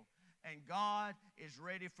hell. And God is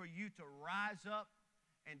ready for you to rise up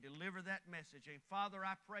and deliver that message. And Father,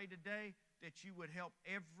 I pray today that you would help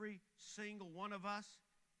every single one of us,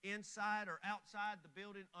 inside or outside the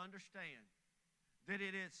building, understand that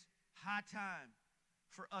it is high time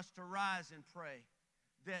for us to rise and pray,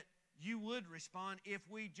 that you would respond if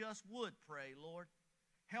we just would pray, Lord.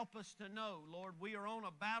 Help us to know, Lord, we are on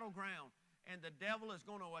a battleground, and the devil is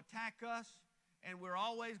going to attack us, and we're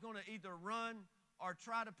always going to either run or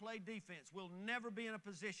try to play defense. We'll never be in a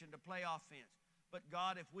position to play offense. But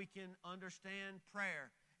God, if we can understand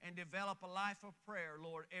prayer and develop a life of prayer,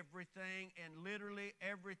 Lord, everything and literally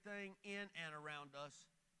everything in and around us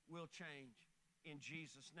will change. In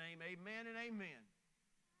Jesus' name, amen and amen.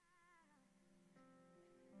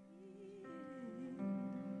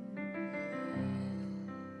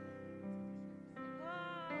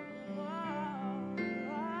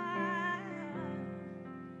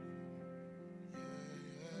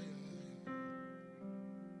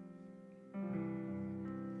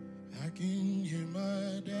 I can hear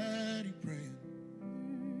my daddy praying.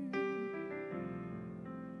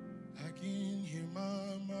 I can hear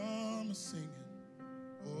my mama singing.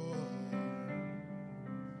 Oh,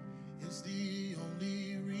 it's the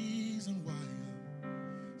only reason why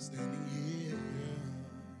I'm standing here.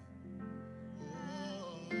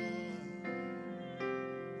 Oh,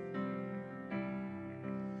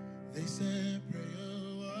 they said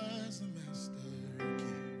prayer was the master key.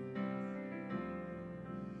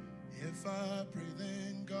 If I pray,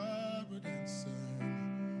 then God would answer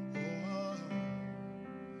me. Oh,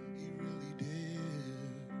 he really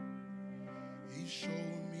did. He showed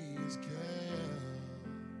me his care.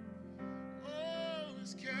 Oh,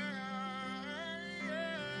 his care.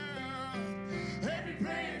 Every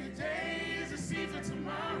prayer today is a seed for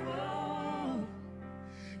tomorrow.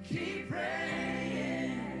 Keep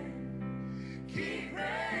praying. Keep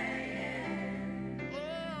praying.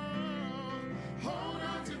 Oh, hold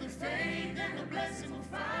on to the faith and the blessing will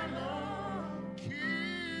follow.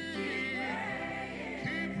 Keep praying.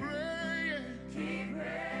 Keep praying. Keep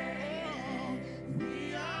praying. Oh,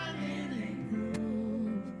 we are living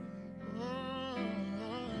proof. Oh,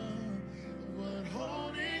 what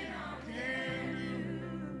holding on can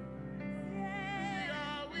do.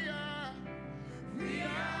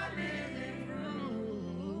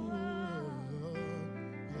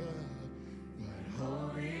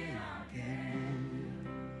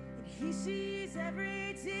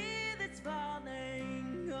 every tear that's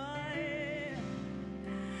falling. Oh, yeah.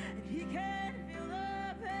 And He can feel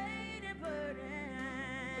the pain and burdens.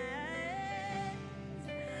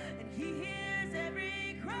 And He hears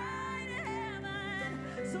every cry to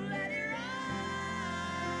heaven. So let it rise.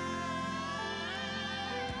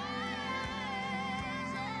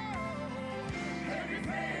 Every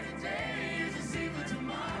prayer today is a seed for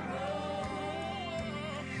tomorrow.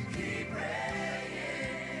 Keep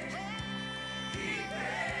praying. Keep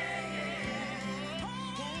praying.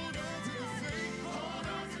 Hold on to the faith. Hold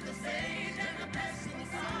on to the faith and the blessing will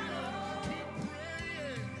follow. Keep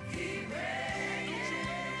praying. Keep praying.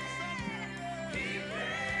 Keep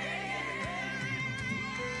praying.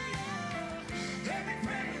 Every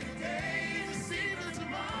prayer today is a seed for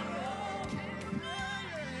tomorrow. Keep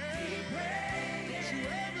praying. Don't you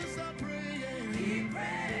ever stop praying. Keep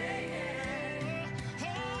praying.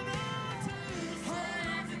 Hold on to the Hold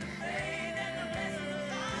on to the faith and the blessing will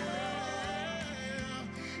follow.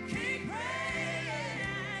 Keep praying.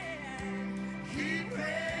 keep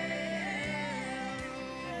praying.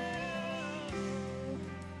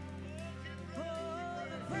 Oh,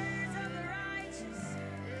 the prayers of the righteous.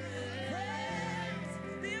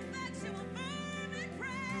 Prayers, the effectual fervent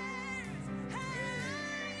prayers. Hey,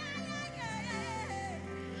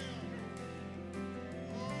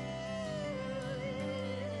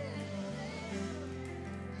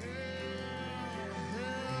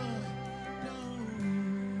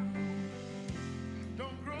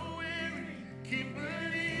 Don't grow weary, keep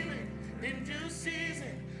believing. In due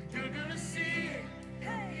season, you're gonna see it.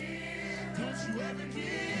 Don't you ever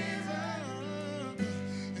give up.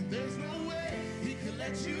 And there's no way He can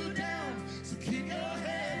let you down. So keep your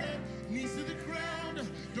head up, knees to the ground.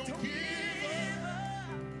 Don't give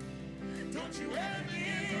up. Don't you ever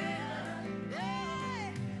give up.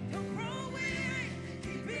 Oh. don't grow weary,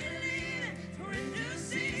 keep believing. For in due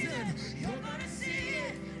season, you're gonna see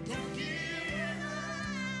it. Don't give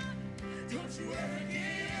up. Don't you ever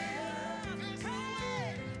give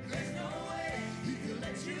up. There's no way He can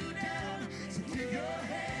let you down. So keep your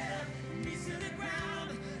head up, knees to the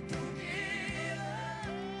ground. Don't give up.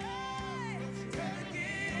 Don't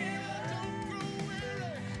give up. don't grow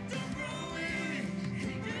weary. Don't grow weary.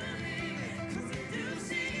 Keep believing. 'Cause in due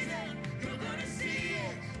season, you're gonna see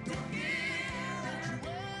it. Don't give up.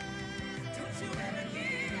 Don't you ever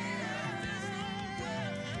give up.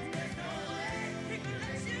 There's no way He can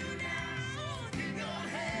let you down. Keep your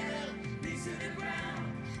head up, knees to the ground.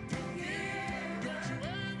 Don't give up.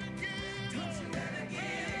 Don't you ever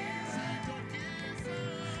give up. Don't give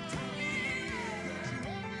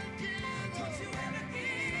up. Don't you ever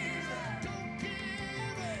give up. Don't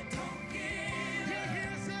give up. Don't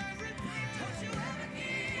you ever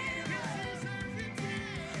give up.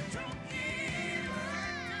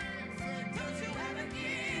 Don't you ever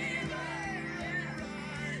give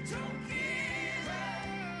up. Don't give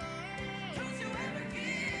up. Don't you ever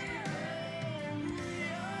give up. We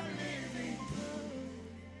are living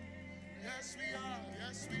Yes, we are.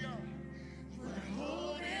 Yes, we are. what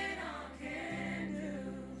holding on can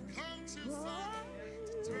do. Come too far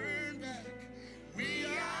to turn back. We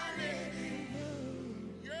are living.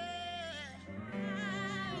 Yeah.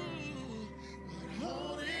 What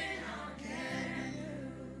holding on can do.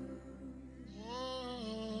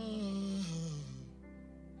 Whoa.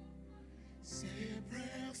 Say a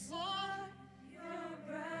prayer for Your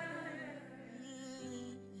brother.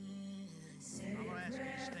 Say I'm going to ask you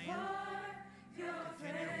to stand. your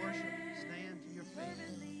Continue to worship. Stand to your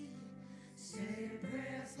feet. Say a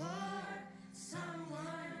prayer for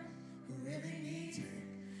someone who really needs it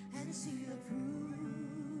and see the proof.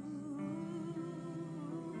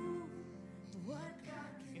 What God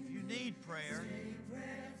can If you need prayer, pray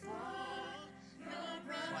for your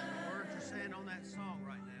brother. like the words are saying on that song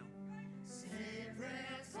right now, Say a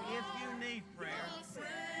prayer for if you need prayer,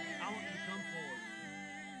 I want you to come forward.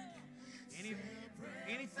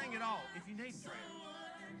 Anything at all, if you need prayer.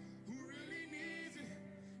 who really needs it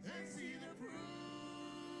and see the proof.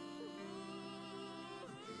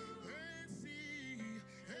 And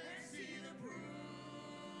see the proof.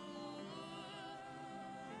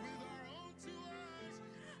 With our own two eyes,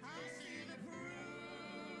 I'll see the proof.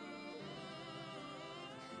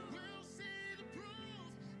 We'll see the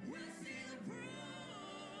proof. We'll see the proof.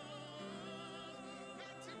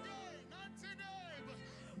 Not today, but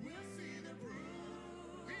we'll see the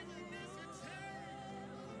proof. Even if it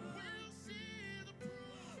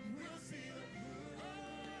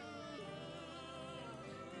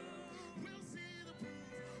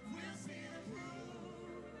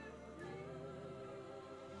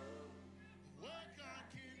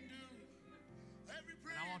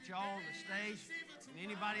want you all on the stage and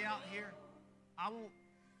anybody out here. I want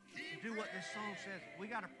to do what this song says. We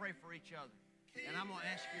got to pray for each other. And I'm going to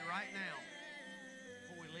ask you right now,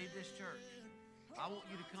 before we leave this church, I want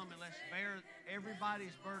you to come and let's bear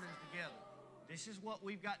everybody's burdens together. This is what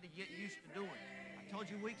we've got to get used to doing. I told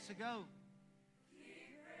you weeks ago,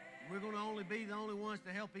 we're going to only be the only ones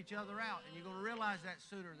to help each other out. And you're going to realize that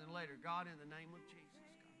sooner than later. God, in the name of Jesus.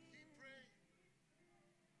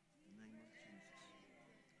 In the name of Jesus.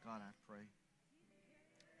 God, I pray.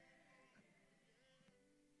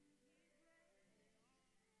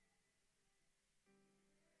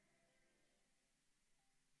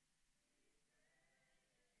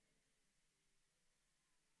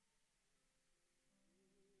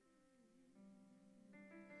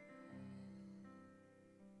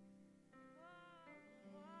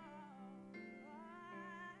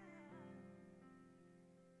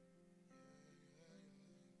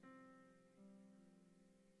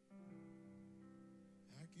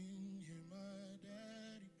 I can hear my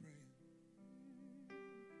daddy praying.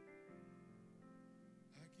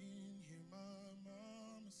 I can hear my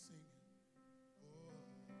mama singing. Oh,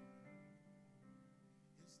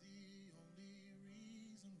 it's the only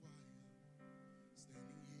reason why I'm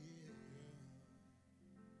standing here.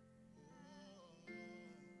 Oh,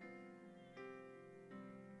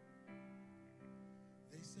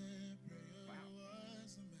 they said prayer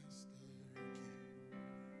was the master key.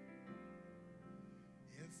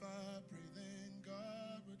 If I pray, then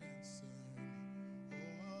God would answer me.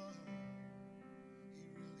 Oh, He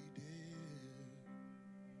really did.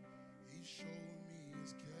 He showed me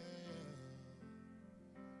His care.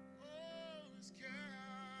 Oh, His care.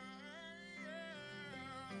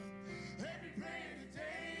 Every prayer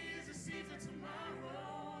today is a seed for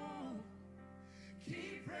tomorrow.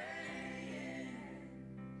 Keep praying.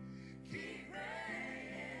 Keep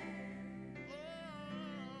praying. Oh,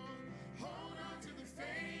 hold on to the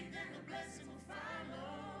faith and the blessing will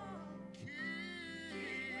follow. Keep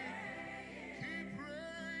praying. Keep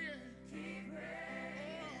praying. Keep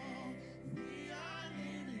praying. Oh, we are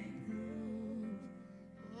living proof.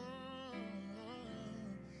 Oh,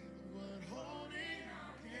 what holding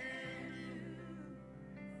on can do.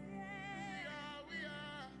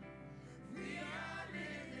 We are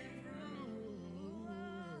living proof.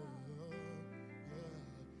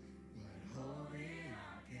 What holding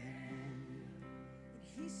on can do.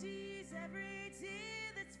 He sees every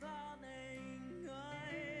tear that's falling, oh,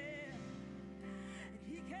 yeah. And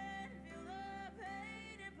He can feel the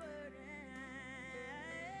pain and burdens.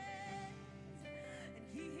 And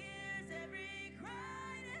He hears every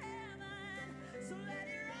cry to heaven, so let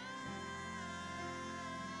it rise.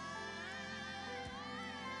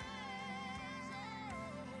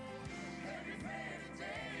 Every prayer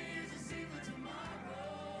today is a seed for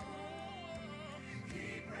tomorrow.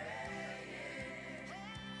 Keep praying.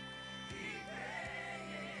 Keep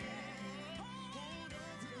praying.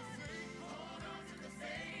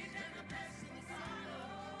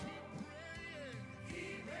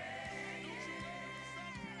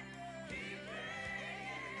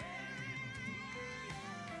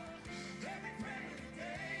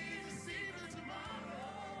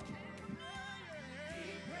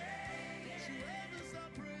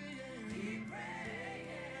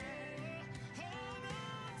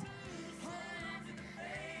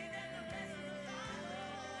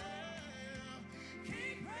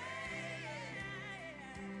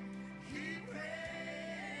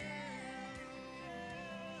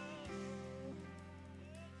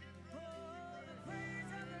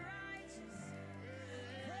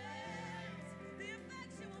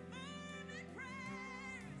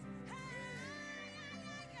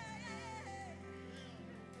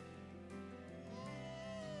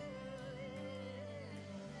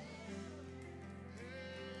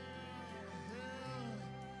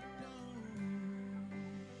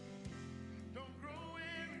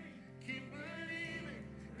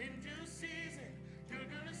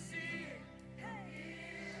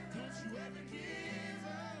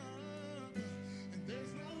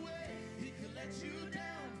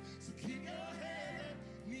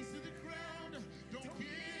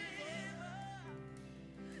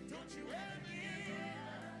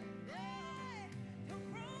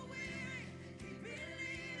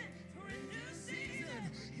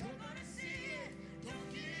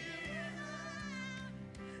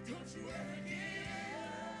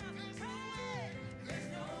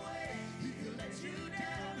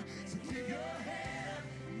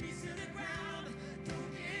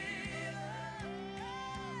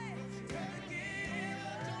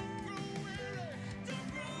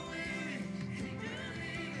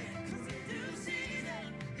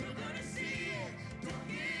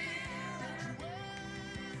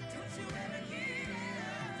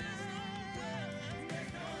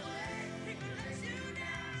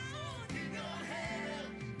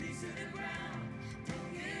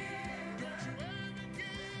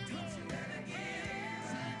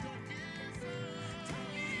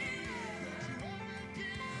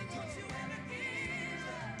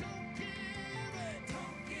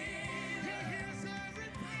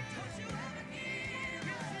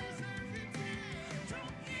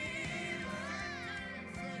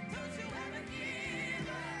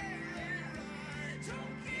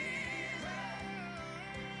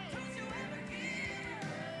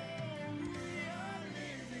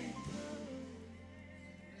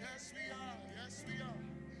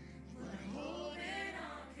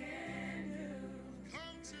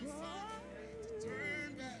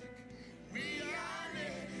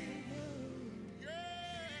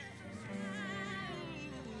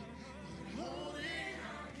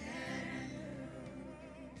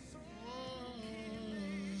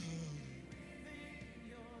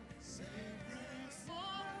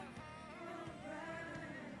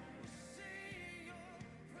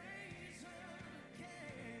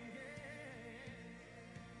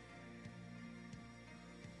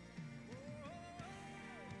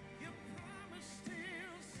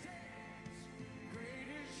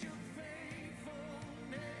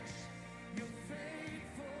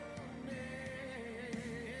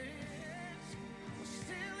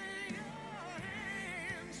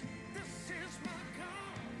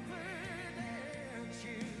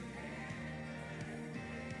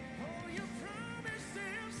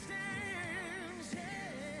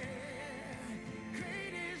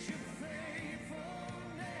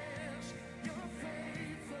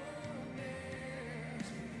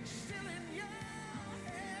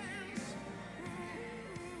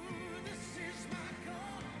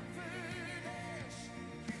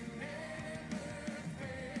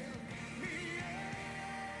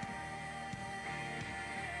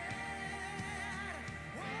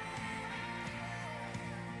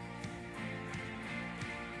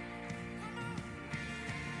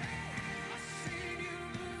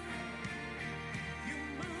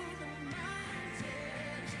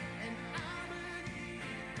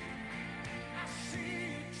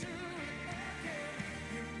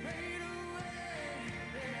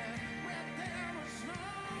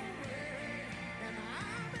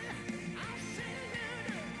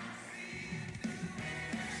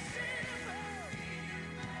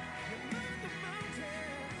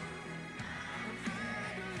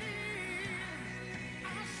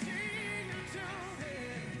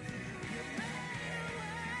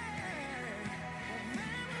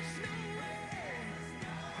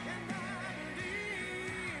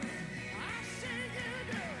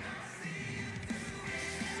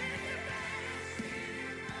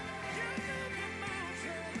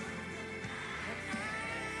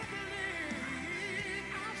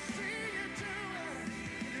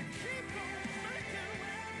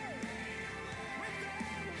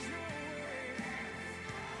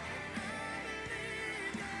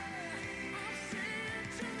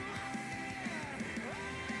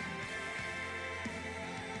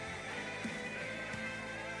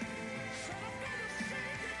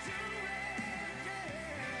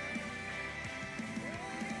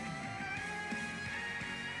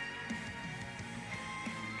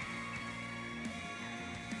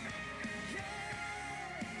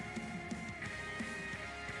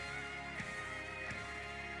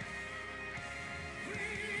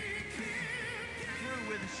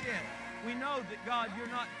 yet. We know that, God,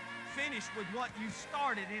 you're not finished with what you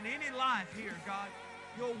started in any life here, God.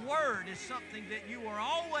 Your word is something that you are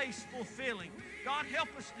always fulfilling. God, help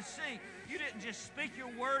us to see you didn't just speak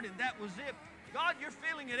your word and that was it. God, you're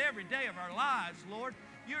feeling it every day of our lives, Lord.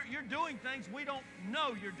 You're doing things we don't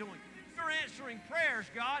know you're doing. You're answering prayers,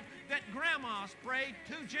 God, that grandmas prayed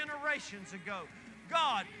 2 generations ago.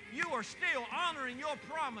 God, you are still honoring your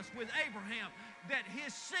promise with Abraham that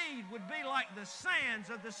his seed would be like the sands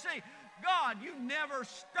of the sea. God, you never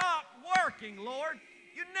stop working, Lord.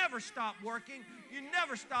 You never stop working. You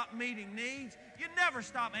never stop meeting needs. You never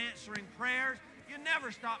stop answering prayers. You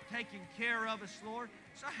never stop taking care of us, Lord.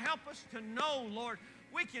 So help us to know, Lord,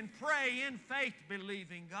 we can pray in faith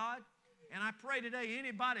believing, God. And I pray today,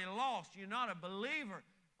 anybody lost, you're not a believer,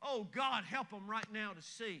 oh, God, help them right now to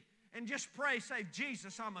see. And just pray, say,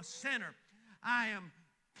 Jesus, I'm a sinner. I am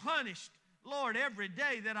punished, Lord, every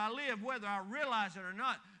day that I live, whether I realize it or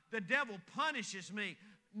not. The devil punishes me,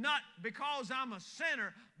 not because I'm a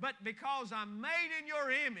sinner, but because I'm made in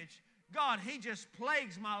your image. God, he just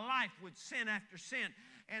plagues my life with sin after sin.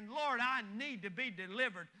 And Lord, I need to be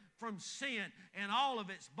delivered from sin and all of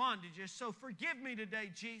its bondages. So forgive me today,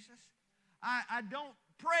 Jesus. I don't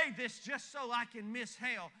pray this just so I can miss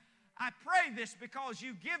hell. I pray this because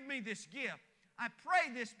you give me this gift. I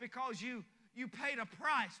pray this because you paid a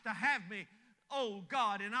price to have me, oh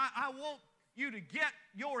God. And I want you to get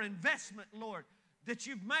your investment, Lord, that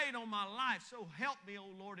you've made on my life. So help me, oh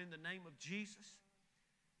Lord, in the name of Jesus.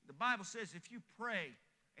 The Bible says if you pray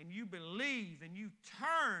and you believe and you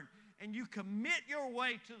turn and you commit your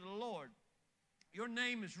way to the Lord, your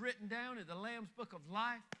name is written down in the Lamb's Book of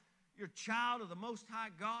Life. You're a child of the Most High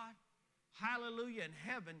God. Hallelujah. And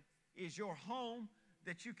heaven is your home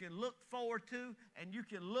that you can look forward to and you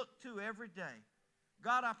can look to every day.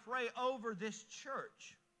 God, I pray over this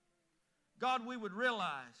church. God, we would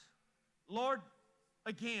realize, Lord,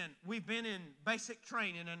 again, we've been in basic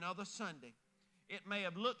training another Sunday. It may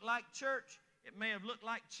have looked like church. It may have looked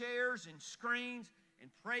like chairs and screens and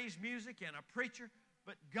praise music and a preacher.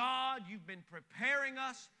 But God, you've been preparing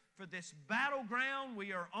us for this battleground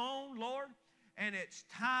we are on, Lord. And it's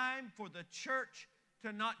time for the church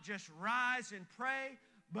to not just rise and pray,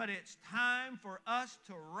 but it's time for us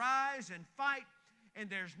to rise and fight. And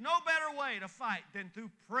there's no better way to fight than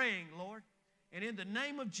through praying, Lord. And in the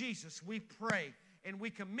name of Jesus, we pray and we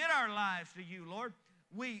commit our lives to you, Lord.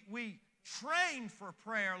 We train for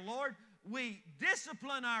prayer, Lord. We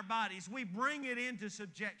discipline our bodies. We bring it into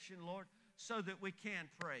subjection, Lord, so that we can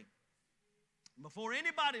pray. Before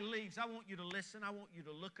anybody leaves, I want you to listen. I want you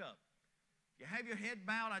to look up. If you have your head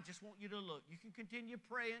bowed, I just want you to look. You can continue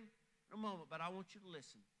praying in a moment, but I want you to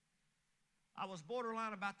listen. I was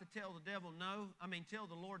borderline about to tell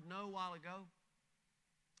the Lord no a while ago.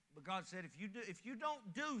 But God said, if you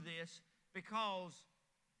don't do this because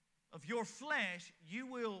of your flesh, you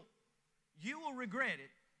will regret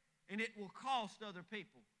it, and it will cost other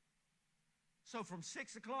people. So from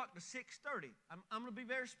 6 o'clock to 6:30, I'm going to be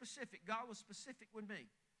very specific. God was specific with me.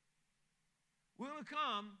 We're going to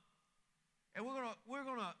come, and we're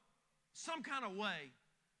going to some kind of way,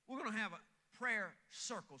 we're going to have prayer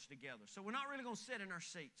circles together. So we're not really going to sit in our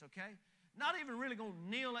seats, okay? Not even really going to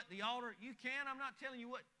kneel at the altar. You can. I'm not telling you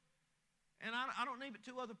what. And I don't need but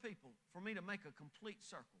 2 other people for me to make a complete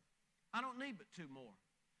circle. I don't need but 2 more.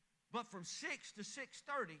 But from 6 to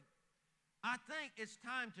 6:30, I think it's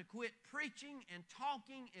time to quit preaching and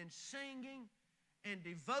talking and singing and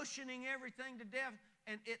devotioning everything to death.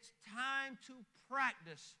 And it's time to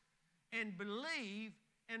practice and believe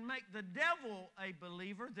and make the devil a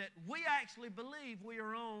believer that we actually believe we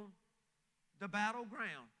are on the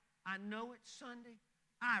battleground. I know it's Sunday.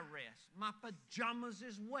 I rest. My pajamas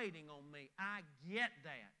is waiting on me. I get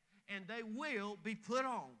that. And they will be put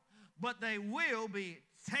on. But they will be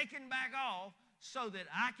taken back off so that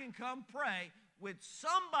I can come pray with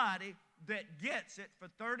somebody that gets it for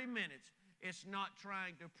 30 minutes. It's not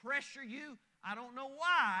trying to pressure you. I don't know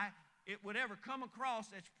why it would ever come across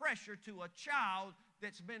as pressure to a child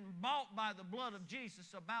that's been bought by the blood of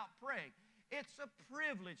Jesus about praying. It's a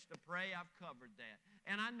privilege to pray. I've covered that.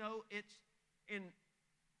 And I know it's in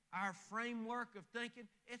our framework of thinking,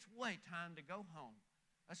 it's way time to go home,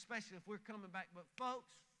 especially if we're coming back. But folks,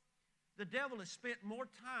 the devil has spent more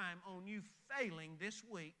time on you failing this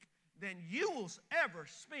week than you will ever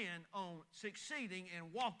spend on succeeding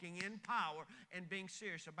and walking in power and being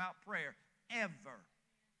serious about prayer, ever.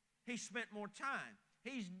 He spent more time.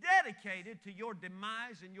 He's dedicated to your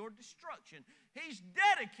demise and your destruction. He's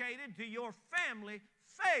dedicated to your family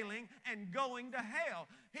failing and going to hell.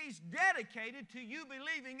 He's dedicated to you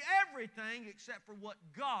believing everything except for what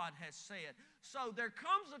God has said. So there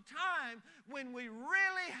comes a time when we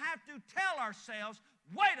really have to tell ourselves,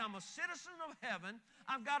 wait, I'm a citizen of heaven.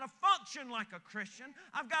 I've got to function like a Christian.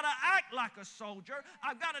 I've got to act like a soldier.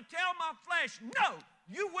 I've got to tell my flesh, no,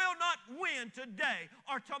 you will not win today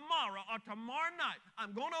or tomorrow night.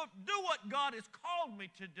 I'm going to do what God has called me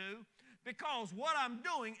to do, because what I'm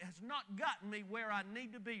doing has not gotten me where I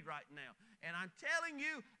need to be right now. And I'm telling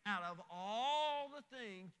you, out of all the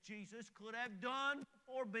things Jesus could have done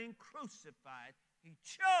before being crucified, he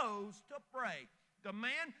chose to pray. The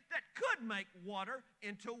man that could make water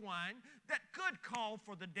into wine, that could call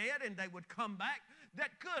for the dead and they would come back,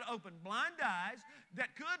 that could open blind eyes,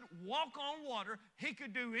 that could walk on water. He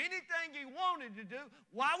could do anything he wanted to do.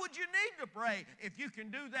 Why would you need to pray if you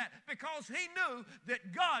can do that? Because he knew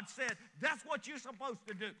that God said, that's what you're supposed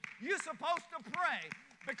to do. You're supposed to pray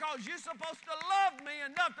because you're supposed to love me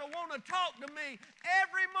enough to want to talk to me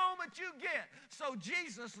every moment you get. So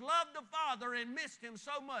Jesus loved the Father and missed him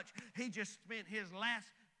so much, he just spent his last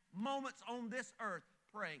moments on this earth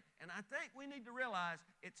praying. And I think we need to realize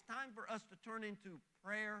it's time for us to turn into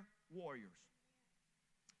prayer warriors.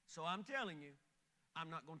 So I'm telling you,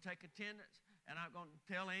 I'm not going to take attendance, and I'm going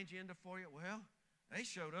to tell Angie and for you, well, they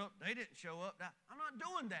showed up, they didn't show up. I'm not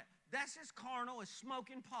doing that. That's as carnal as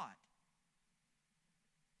smoking pot.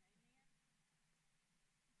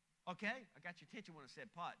 Okay? I got your attention when I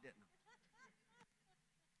said pot, didn't I?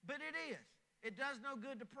 But it is. It does no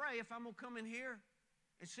good to pray if I'm going to come in here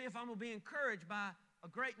and see if I'm going to be encouraged by a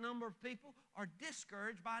great number of people or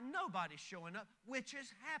discouraged by nobody showing up, which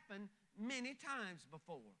has happened many times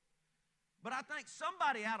before. But I think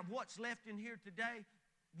somebody out of what's left in here today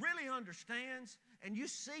really understands, and you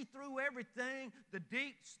see through everything, the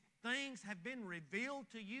deep things have been revealed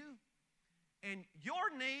to you. And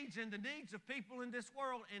your needs and the needs of people in this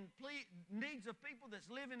world and needs of people that's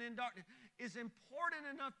living in darkness is important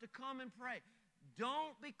enough to come and pray.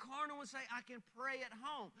 Don't be carnal and say, I can pray at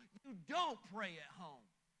home. You don't pray at home.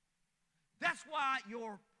 That's why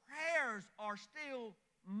your prayers are still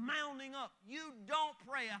mounting up. You don't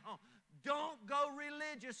pray at home. Don't go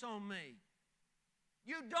religious on me.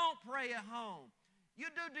 You don't pray at home. You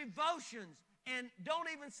do devotions and don't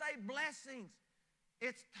even say blessings.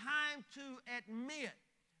 It's time to admit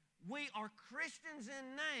we are Christians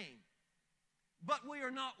in name, but we are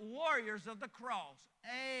not warriors of the cross.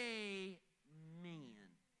 Amen.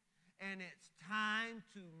 And it's time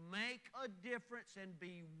to make a difference and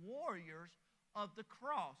be warriors of the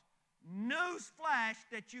cross. Newsflash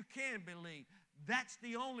that you can believe. That's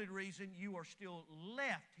the only reason you are still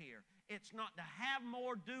left here. It's not to have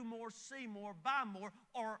more, do more, see more, buy more,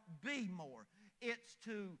 or be more. It's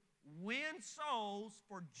to win souls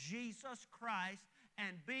for Jesus Christ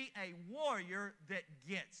and be a warrior that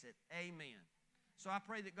gets it. Amen. So I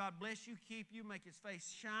pray that God bless you, keep you, make his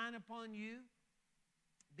face shine upon you,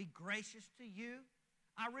 be gracious to you.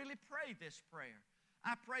 I really pray this prayer.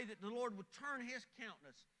 I pray that the Lord would turn his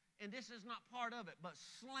countenance, and this is not part of it, but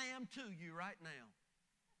slam to you right now.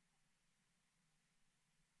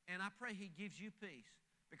 And I pray he gives you peace,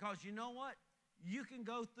 because you know what? You can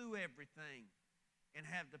go through everything and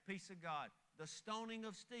have the peace of God. The stoning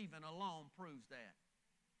of Stephen alone proves that.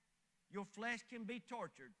 Your flesh can be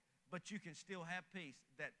tortured, but you can still have peace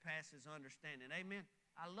that passes understanding. Amen?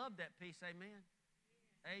 I love that peace. Amen?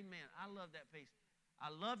 Amen. I love that peace. I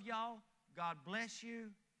love y'all. God bless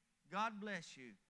you. God bless you.